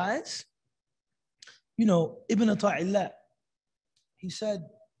 Likewise, Ibn Ata'illah, he said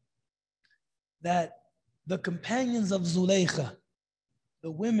that the companions of Zulaykha,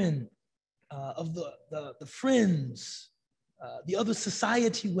 the women of the friends, the other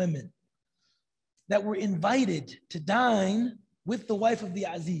society women that were invited to dine with the wife of the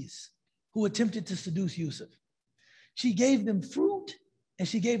Aziz who attempted to seduce Yusuf. She gave them fruit and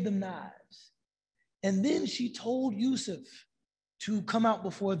she gave them knives. And then she told Yusuf to come out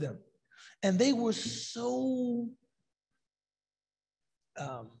before them. And they were so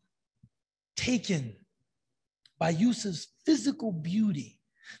taken by Yusuf's physical beauty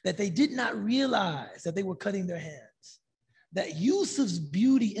that they did not realize that they were cutting their hands. That Yusuf's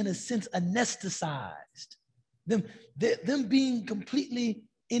beauty, in a sense, anesthetized them. Them being completely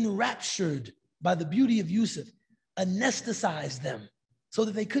enraptured by the beauty of Yusuf anesthetized them so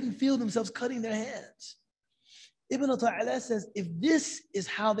that they couldn't feel themselves cutting their hands. Ibn Ata'illah says, if this is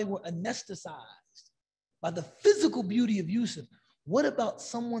how they were anesthetized by the physical beauty of Yusuf, what about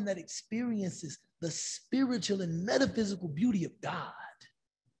someone that experiences the spiritual and metaphysical beauty of God?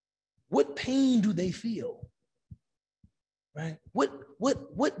 What pain do they feel? Right?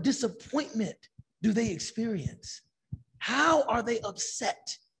 What disappointment do they experience? How are they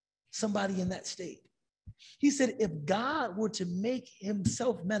upset, somebody in that state? He said, if God were to make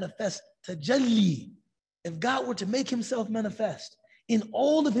himself manifest, tajalli, if God were to make himself manifest in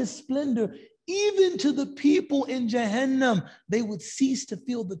all of his splendor, even to the people in Jahannam, they would cease to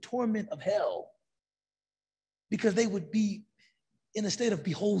feel the torment of hell because they would be in a state of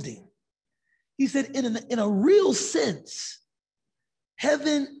beholding. He said, in a real sense,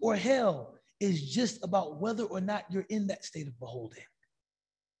 heaven or hell is just about whether or not you're in that state of beholding.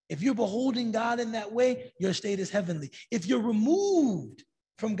 If you're beholding God in that way, your state is heavenly. If you're removed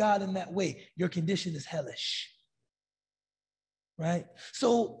from God in that way, your condition is hellish. Right?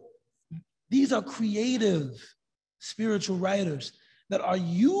 So these are creative spiritual writers that are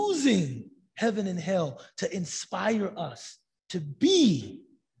using heaven and hell to inspire us to be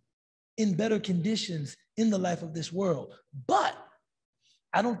in better conditions in the life of this world. But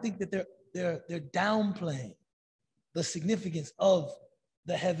I don't think that they're downplaying the significance of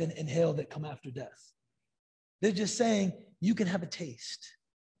the heaven and hell that come after death. They're just saying you can have a taste.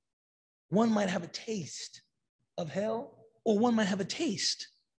 One might have a taste of hell, or one might have a taste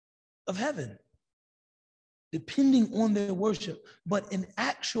of heaven, depending on their worship. But in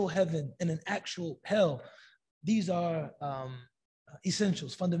actual heaven and in actual hell, these are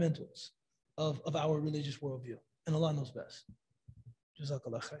essentials, fundamentals of our religious worldview. And Allah knows best.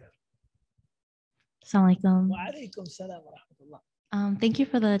 Jazakallah khair. Assalamu alaikum. Wa alaikum salam wa rahmatullah. Thank you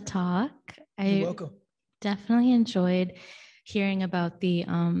for the talk. You're welcome. Definitely enjoyed hearing about the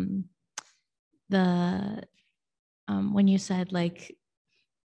when you said like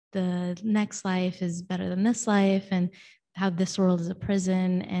the next life is better than this life and how this world is a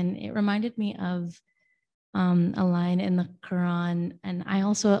prison. And it reminded me of a line in the Quran. And I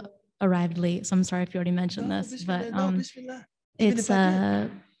also arrived late, so I'm sorry if you already mentioned this, but it's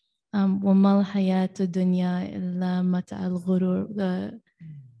وَمَا الْحَيَاةُ الدُّنْيَا إِلَّا مَتَاعُ الْغُرُورِ.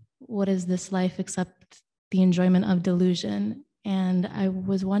 What is this life except the enjoyment of delusion? And I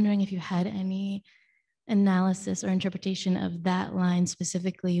was wondering if you had any analysis or interpretation of that line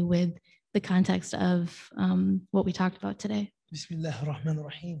specifically with the context of what we talked about today. Bismillah ar-Rahman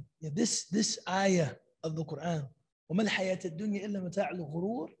ar-Rahim. Yeah, this ayah of the Quran, وَمَا الْحَيَاةُ الدُّنْيَا إِلَّا مَتَاعُ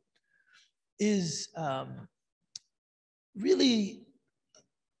الْغُرُورِ, is really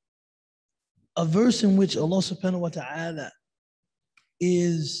a verse in which Allah subhanahu wa ta'ala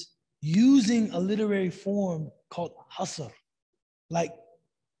is using a literary form called hasr. Like,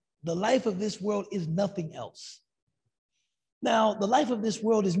 the life of this world is nothing else. Now, the life of this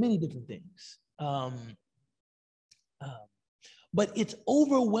world is many different things. But its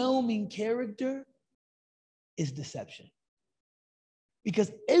overwhelming character is deception.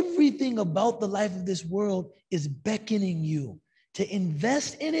 Because everything about the life of this world is beckoning you to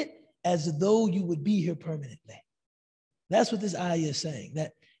invest in it as though you would be here permanently. That's what this ayah is saying,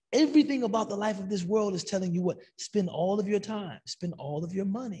 that everything about the life of this world is telling you what? Spend all of your time, spend all of your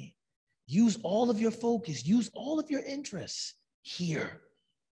money, use all of your focus, use all of your interests here,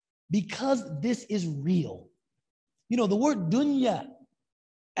 because this is real. You know, the word dunya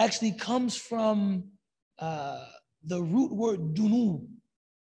actually comes from the root word dunu.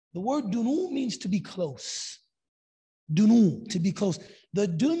 The word dunu means to be close. Dunu, to be close. The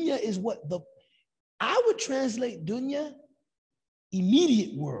dunya is what I would translate dunya,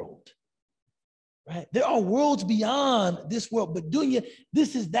 immediate world, right? There are worlds beyond this world, but dunya,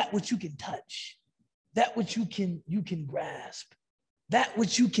 this is that which you can touch, that which you can grasp, that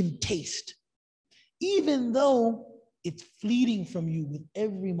which you can taste, even though it's fleeting from you with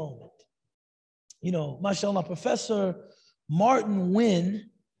every moment. You know, mashallah, Professor Martin Nguyen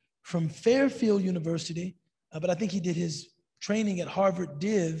from Fairfield University, but I think he did his training at Harvard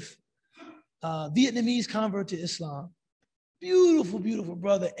Div, Vietnamese convert to Islam, beautiful, beautiful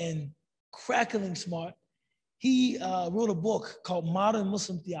brother and crackling smart. He wrote a book called Modern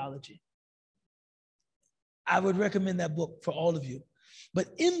Muslim Theology. I would recommend that book for all of you. But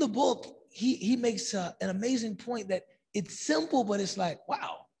in the book, he makes an amazing point that it's simple, but it's like,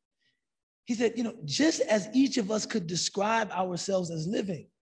 wow. He said, you know, just as each of us could describe ourselves as living,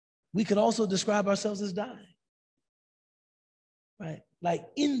 we could also describe ourselves as dying, right? Like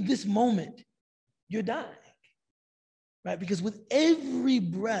in this moment, you're dying, right? Because with every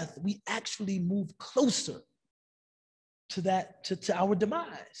breath, we actually move closer to that, to our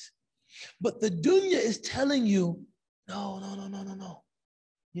demise. But the dunya is telling you, no.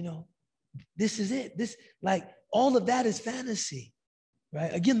 You know, this is it. This, like, all of that is fantasy,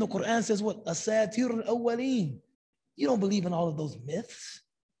 right? Again, the Quran says what? Asatir al-awwaleen. You don't believe in all of those myths,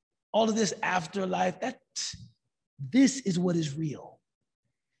 all of this afterlife. This is what is real.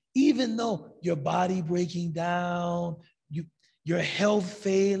 Even though your body breaking down, your health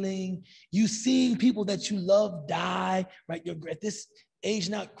failing, you seeing people that you love die, right? You're at this age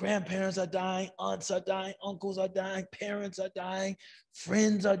now, grandparents are dying, aunts are dying, uncles are dying, parents are dying,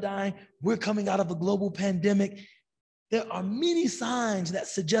 friends are dying. We're coming out of a global pandemic. There are many signs that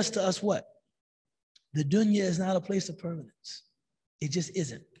suggest to us what? The dunya is not a place of permanence. It just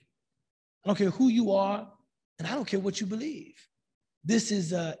isn't. I don't care who you are, and I don't care what you believe. This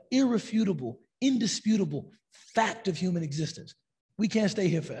is an irrefutable, indisputable fact of human existence. We can't stay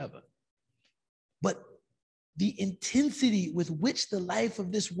here forever. But the intensity with which the life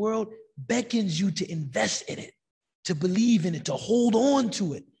of this world beckons you to invest in it, to believe in it, to hold on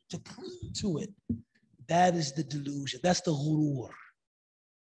to it, to cling to it, that is the delusion. That's the ghurur.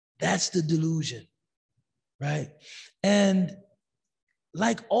 That's the delusion, right? And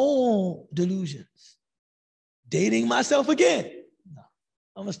like all delusions, dating myself again. No,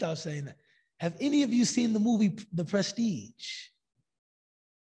 I'm gonna stop saying that. Have any of you seen the movie The Prestige?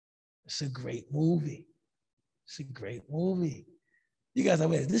 It's a great movie. It's a great movie. You guys are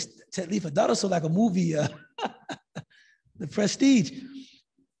like, this Tetlifa Daraso like a movie, The Prestige.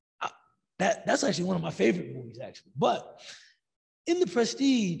 That's actually one of my favorite movies, actually. But in The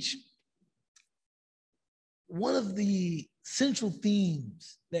Prestige, one of the central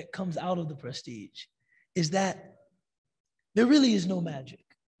themes that comes out of The Prestige is that there really is no magic.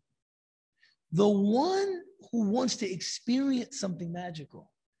 The one who wants to experience something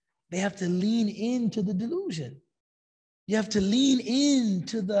magical, they have to lean into the delusion. You have to lean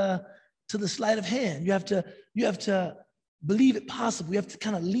into the sleight of hand. You have to believe it possible. You have to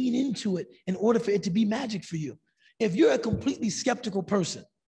kind of lean into it in order for it to be magic for you. If you're a completely skeptical person,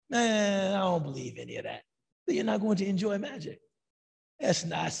 man, I don't believe any of that, then you're not going to enjoy magic. That's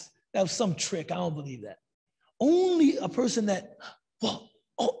nice. That was some trick. I don't believe that. Only a person that, well,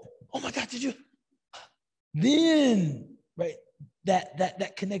 oh my God, did you? Then, right,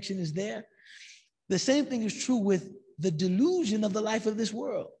 that connection is there. The same thing is true with the delusion of the life of this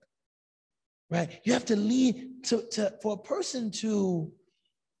world, right? You have to lean for a person to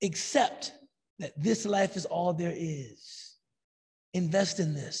accept that this life is all there is. Invest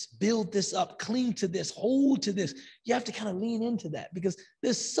in this, build this up, cling to this, hold to this. You have to kind of lean into that because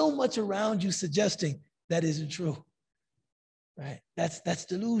there's so much around you suggesting that isn't true, right? That's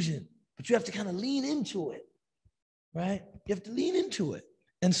delusion, but you have to kind of lean into it, right? You have to lean into it.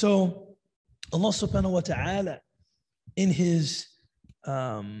 And so Allah subhanahu wa ta'ala, in his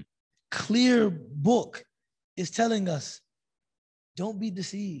clear book, is telling us, don't be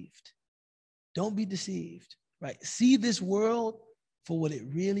deceived. Don't be deceived, right? See this world for what it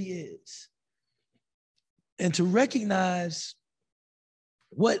really is. And to recognize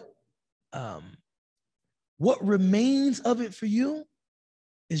what remains of it for you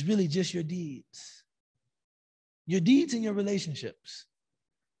is really just your deeds. Your deeds and your relationships.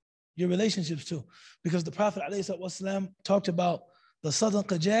 Your relationships too. Because the Prophet ﷺ talked about the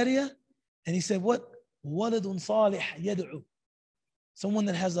sadaqa jariyah, and he said, what? Waladun salih yad'u. Someone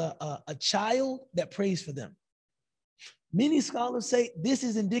that has a child that prays for them. Many scholars say this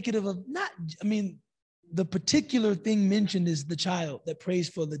is indicative of the particular thing mentioned is the child that prays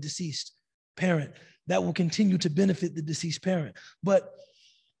for the deceased parent that will continue to benefit the deceased parent. But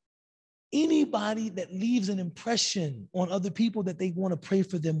anybody that leaves an impression on other people that they want to pray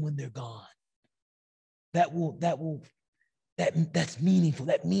for them when they're gone, that's meaningful.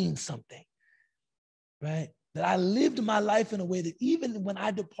 That means something, right? That I lived my life in a way that even when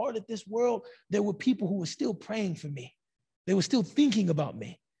I departed this world, there were people who were still praying for me. They were still thinking about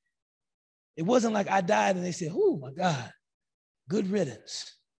me. It wasn't like I died and they said, oh my God, good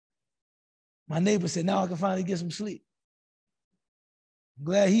riddance. My neighbor said, now I can finally get some sleep. I'm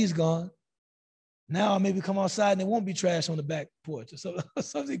glad he's gone. Now I maybe come outside and there won't be trash on the back porch or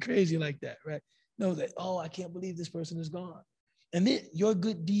something crazy like that, right? Know that, oh, I can't believe this person is gone. And then your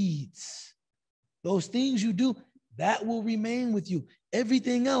good deeds, those things you do, that will remain with you.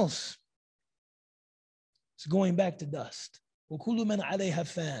 Everything else is going back to dust. وَكُلُّ مَنْ عَلَيْهَا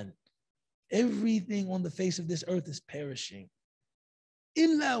فَانٍ. Everything on the face of this earth is perishing.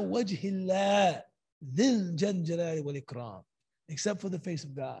 إِلَّا وَجْهِ اللَّهِ ذِي الْجَلَالِ وَالْإِكْرَامِ. Except for the face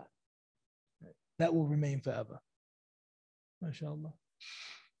of God. That will remain forever. MashaAllah.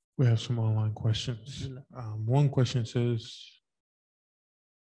 We have some online questions. One question says,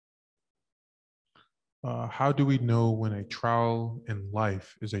 how do we know when a trial in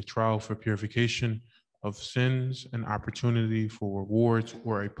life is a trial for purification of sins, an opportunity for rewards,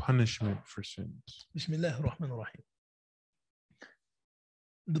 or a punishment for sins? Bismillah ar-Rahman ar-Rahim.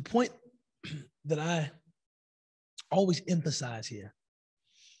 The point that I always emphasize here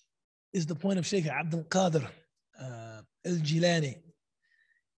is the point of Sheikh Abdul Qadir al-Jilani.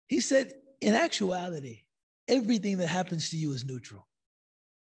 He said, in actuality, everything that happens to you is neutral.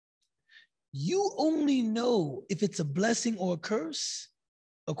 You only know if it's a blessing or a curse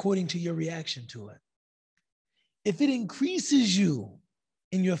according to your reaction to it. If it increases you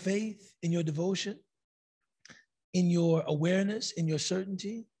in your faith, in your devotion, in your awareness, in your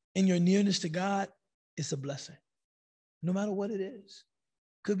certainty, in your nearness to God, it's a blessing. no matter what it is.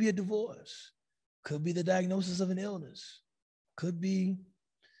 Could be a divorce, could be the diagnosis of an illness, could be,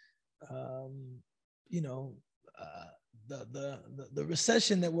 the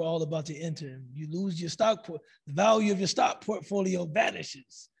recession that we're all about to enter. You lose your the value of your stock portfolio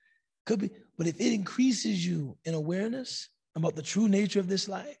vanishes. Could be, but if it increases you in awareness about the true nature of this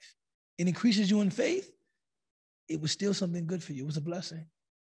life, it increases you in faith, it was still something good for you. It was a blessing.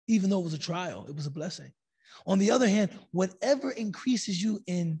 Even though it was a trial, it was a blessing. On the other hand, whatever increases you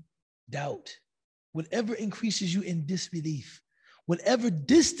in doubt, whatever increases you in disbelief, whatever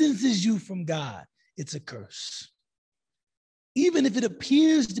distances you from God, it's a curse. Even if it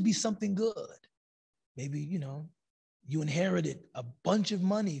appears to be something good. Maybe, you inherited a bunch of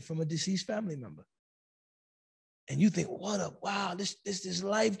money from a deceased family member. And you think, wow, this is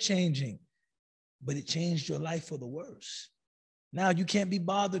life-changing. But it changed your life for the worse. Now you can't be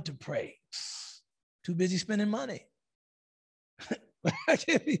bothered to pray. Too busy spending money.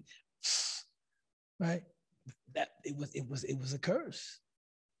 Right? That it was a curse.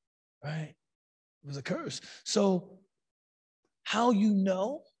 Right? It was a curse. So how you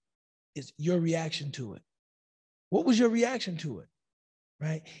know is your reaction to it. What was your reaction to it?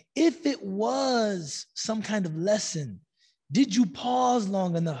 Right? If it was some kind of lesson, did you pause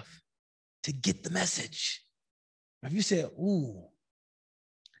long enough to get the message? If you said, ooh,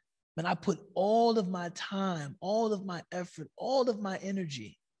 man, I put all of my time, all of my effort, all of my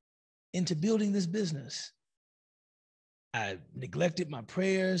energy into building this business. I neglected my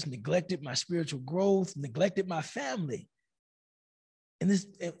prayers, neglected my spiritual growth, neglected my family. And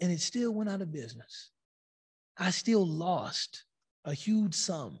it still went out of business. I still lost a huge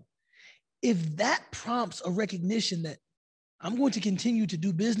sum. If that prompts a recognition that I'm going to continue to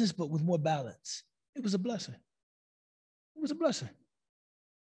do business, but with more balance, it was a blessing. It was a blessing.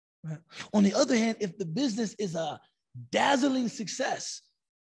 Right? On the other hand, if the business is a dazzling success,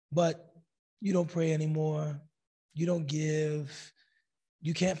 but you don't pray anymore, you don't give,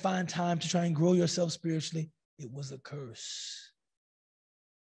 you can't find time to try and grow yourself spiritually, it was a curse.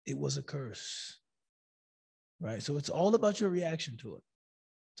 It was a curse. Right? So it's all about your reaction to it.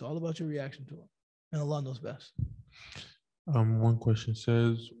 It's all about your reaction to it. And Allah knows best. One question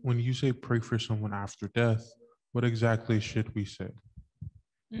says, when you say pray for someone after death, what exactly should we say?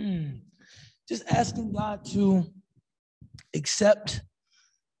 Just asking God to accept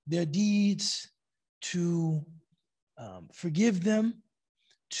their deeds, to forgive them,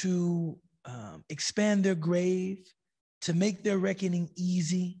 to expand their grave, to make their reckoning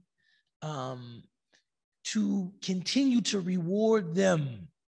easy, to continue to reward them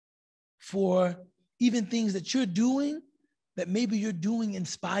for even things that you're doing that maybe you're doing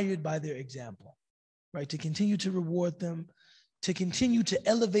inspired by their example, right? To continue to reward them, to continue to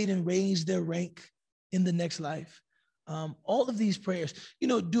elevate and raise their rank in the next life. All of these prayers,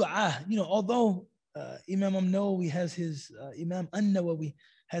 dua, although Imam Nawawi has his, Imam An-Nawawi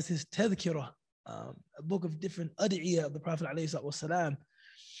has his Tadhkirah, a book of different ad'iyah of the Prophet ﷺ.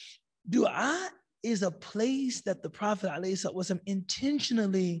 Dua is a place that the Prophet ﷺ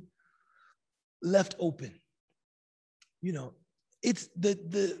intentionally left open. It's the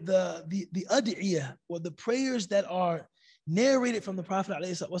ad'iyah, or the prayers that are narrated from the Prophet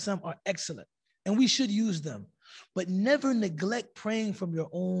ﷺ are excellent, and we should use them, but never neglect praying from your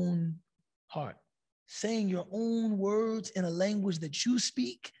own heart, saying your own words in a language that you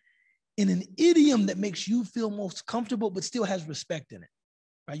speak, in an idiom that makes you feel most comfortable, but still has respect in it.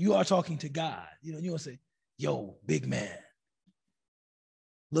 Right? You are talking to God. You want to say, yo, big man,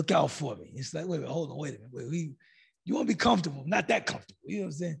 look out for me. It's like, wait, hold on, wait a minute. You want to be comfortable, not that comfortable. You know what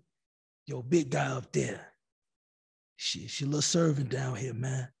I'm saying? Yo, big guy up there. She a little servant down here,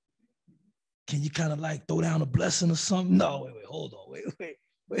 man. Can you kind of like throw down a blessing or something? No, wait, hold on, wait.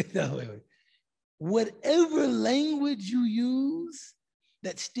 Whatever language you use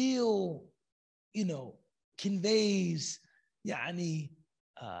that still, conveys,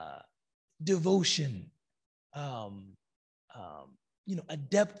 devotion, a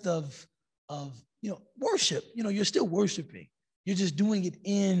depth of worship. You're still worshiping. You're just doing it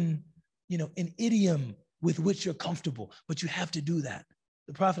in, an idiom with which you're comfortable, but you have to do that.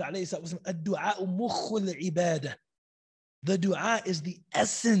 The Prophet ﷺ, the dua is the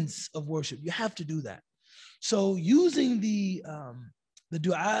essence of worship. You have to do that. So using the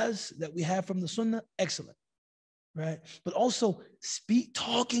duas that we have from the Sunnah, excellent, right? But also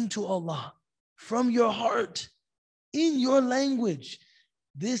talking to Allah from your heart, in your language.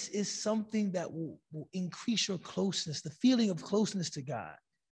 This is something that will increase your closeness. The feeling of closeness to God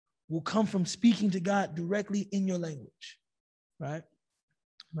will come from speaking to God directly in your language, right?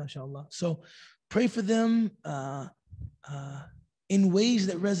 MashaAllah. So pray for them. in ways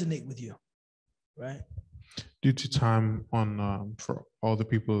that resonate with you, right? Due to time, on for all the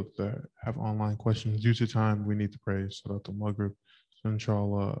people that have online questions, due to time, we need to pray Salat al-Maghrib. So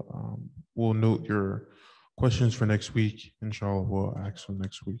inshallah, we'll note your questions for next week. Inshallah, we'll ask them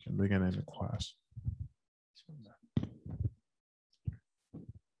next week and begin in the class.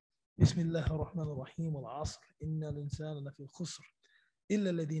 بسم الله الرحمن الرحيم والعصر إن الإنسان لفي خسر إلا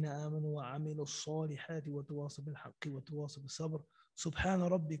الذين آمنوا وعملوا الصالحات وتواصوا بالحق وتواصوا بالصبر سبحان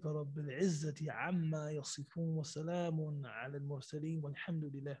ربك رب العزة عما يصفون وسلام على المرسلين والحمد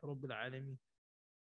لله رب العالمين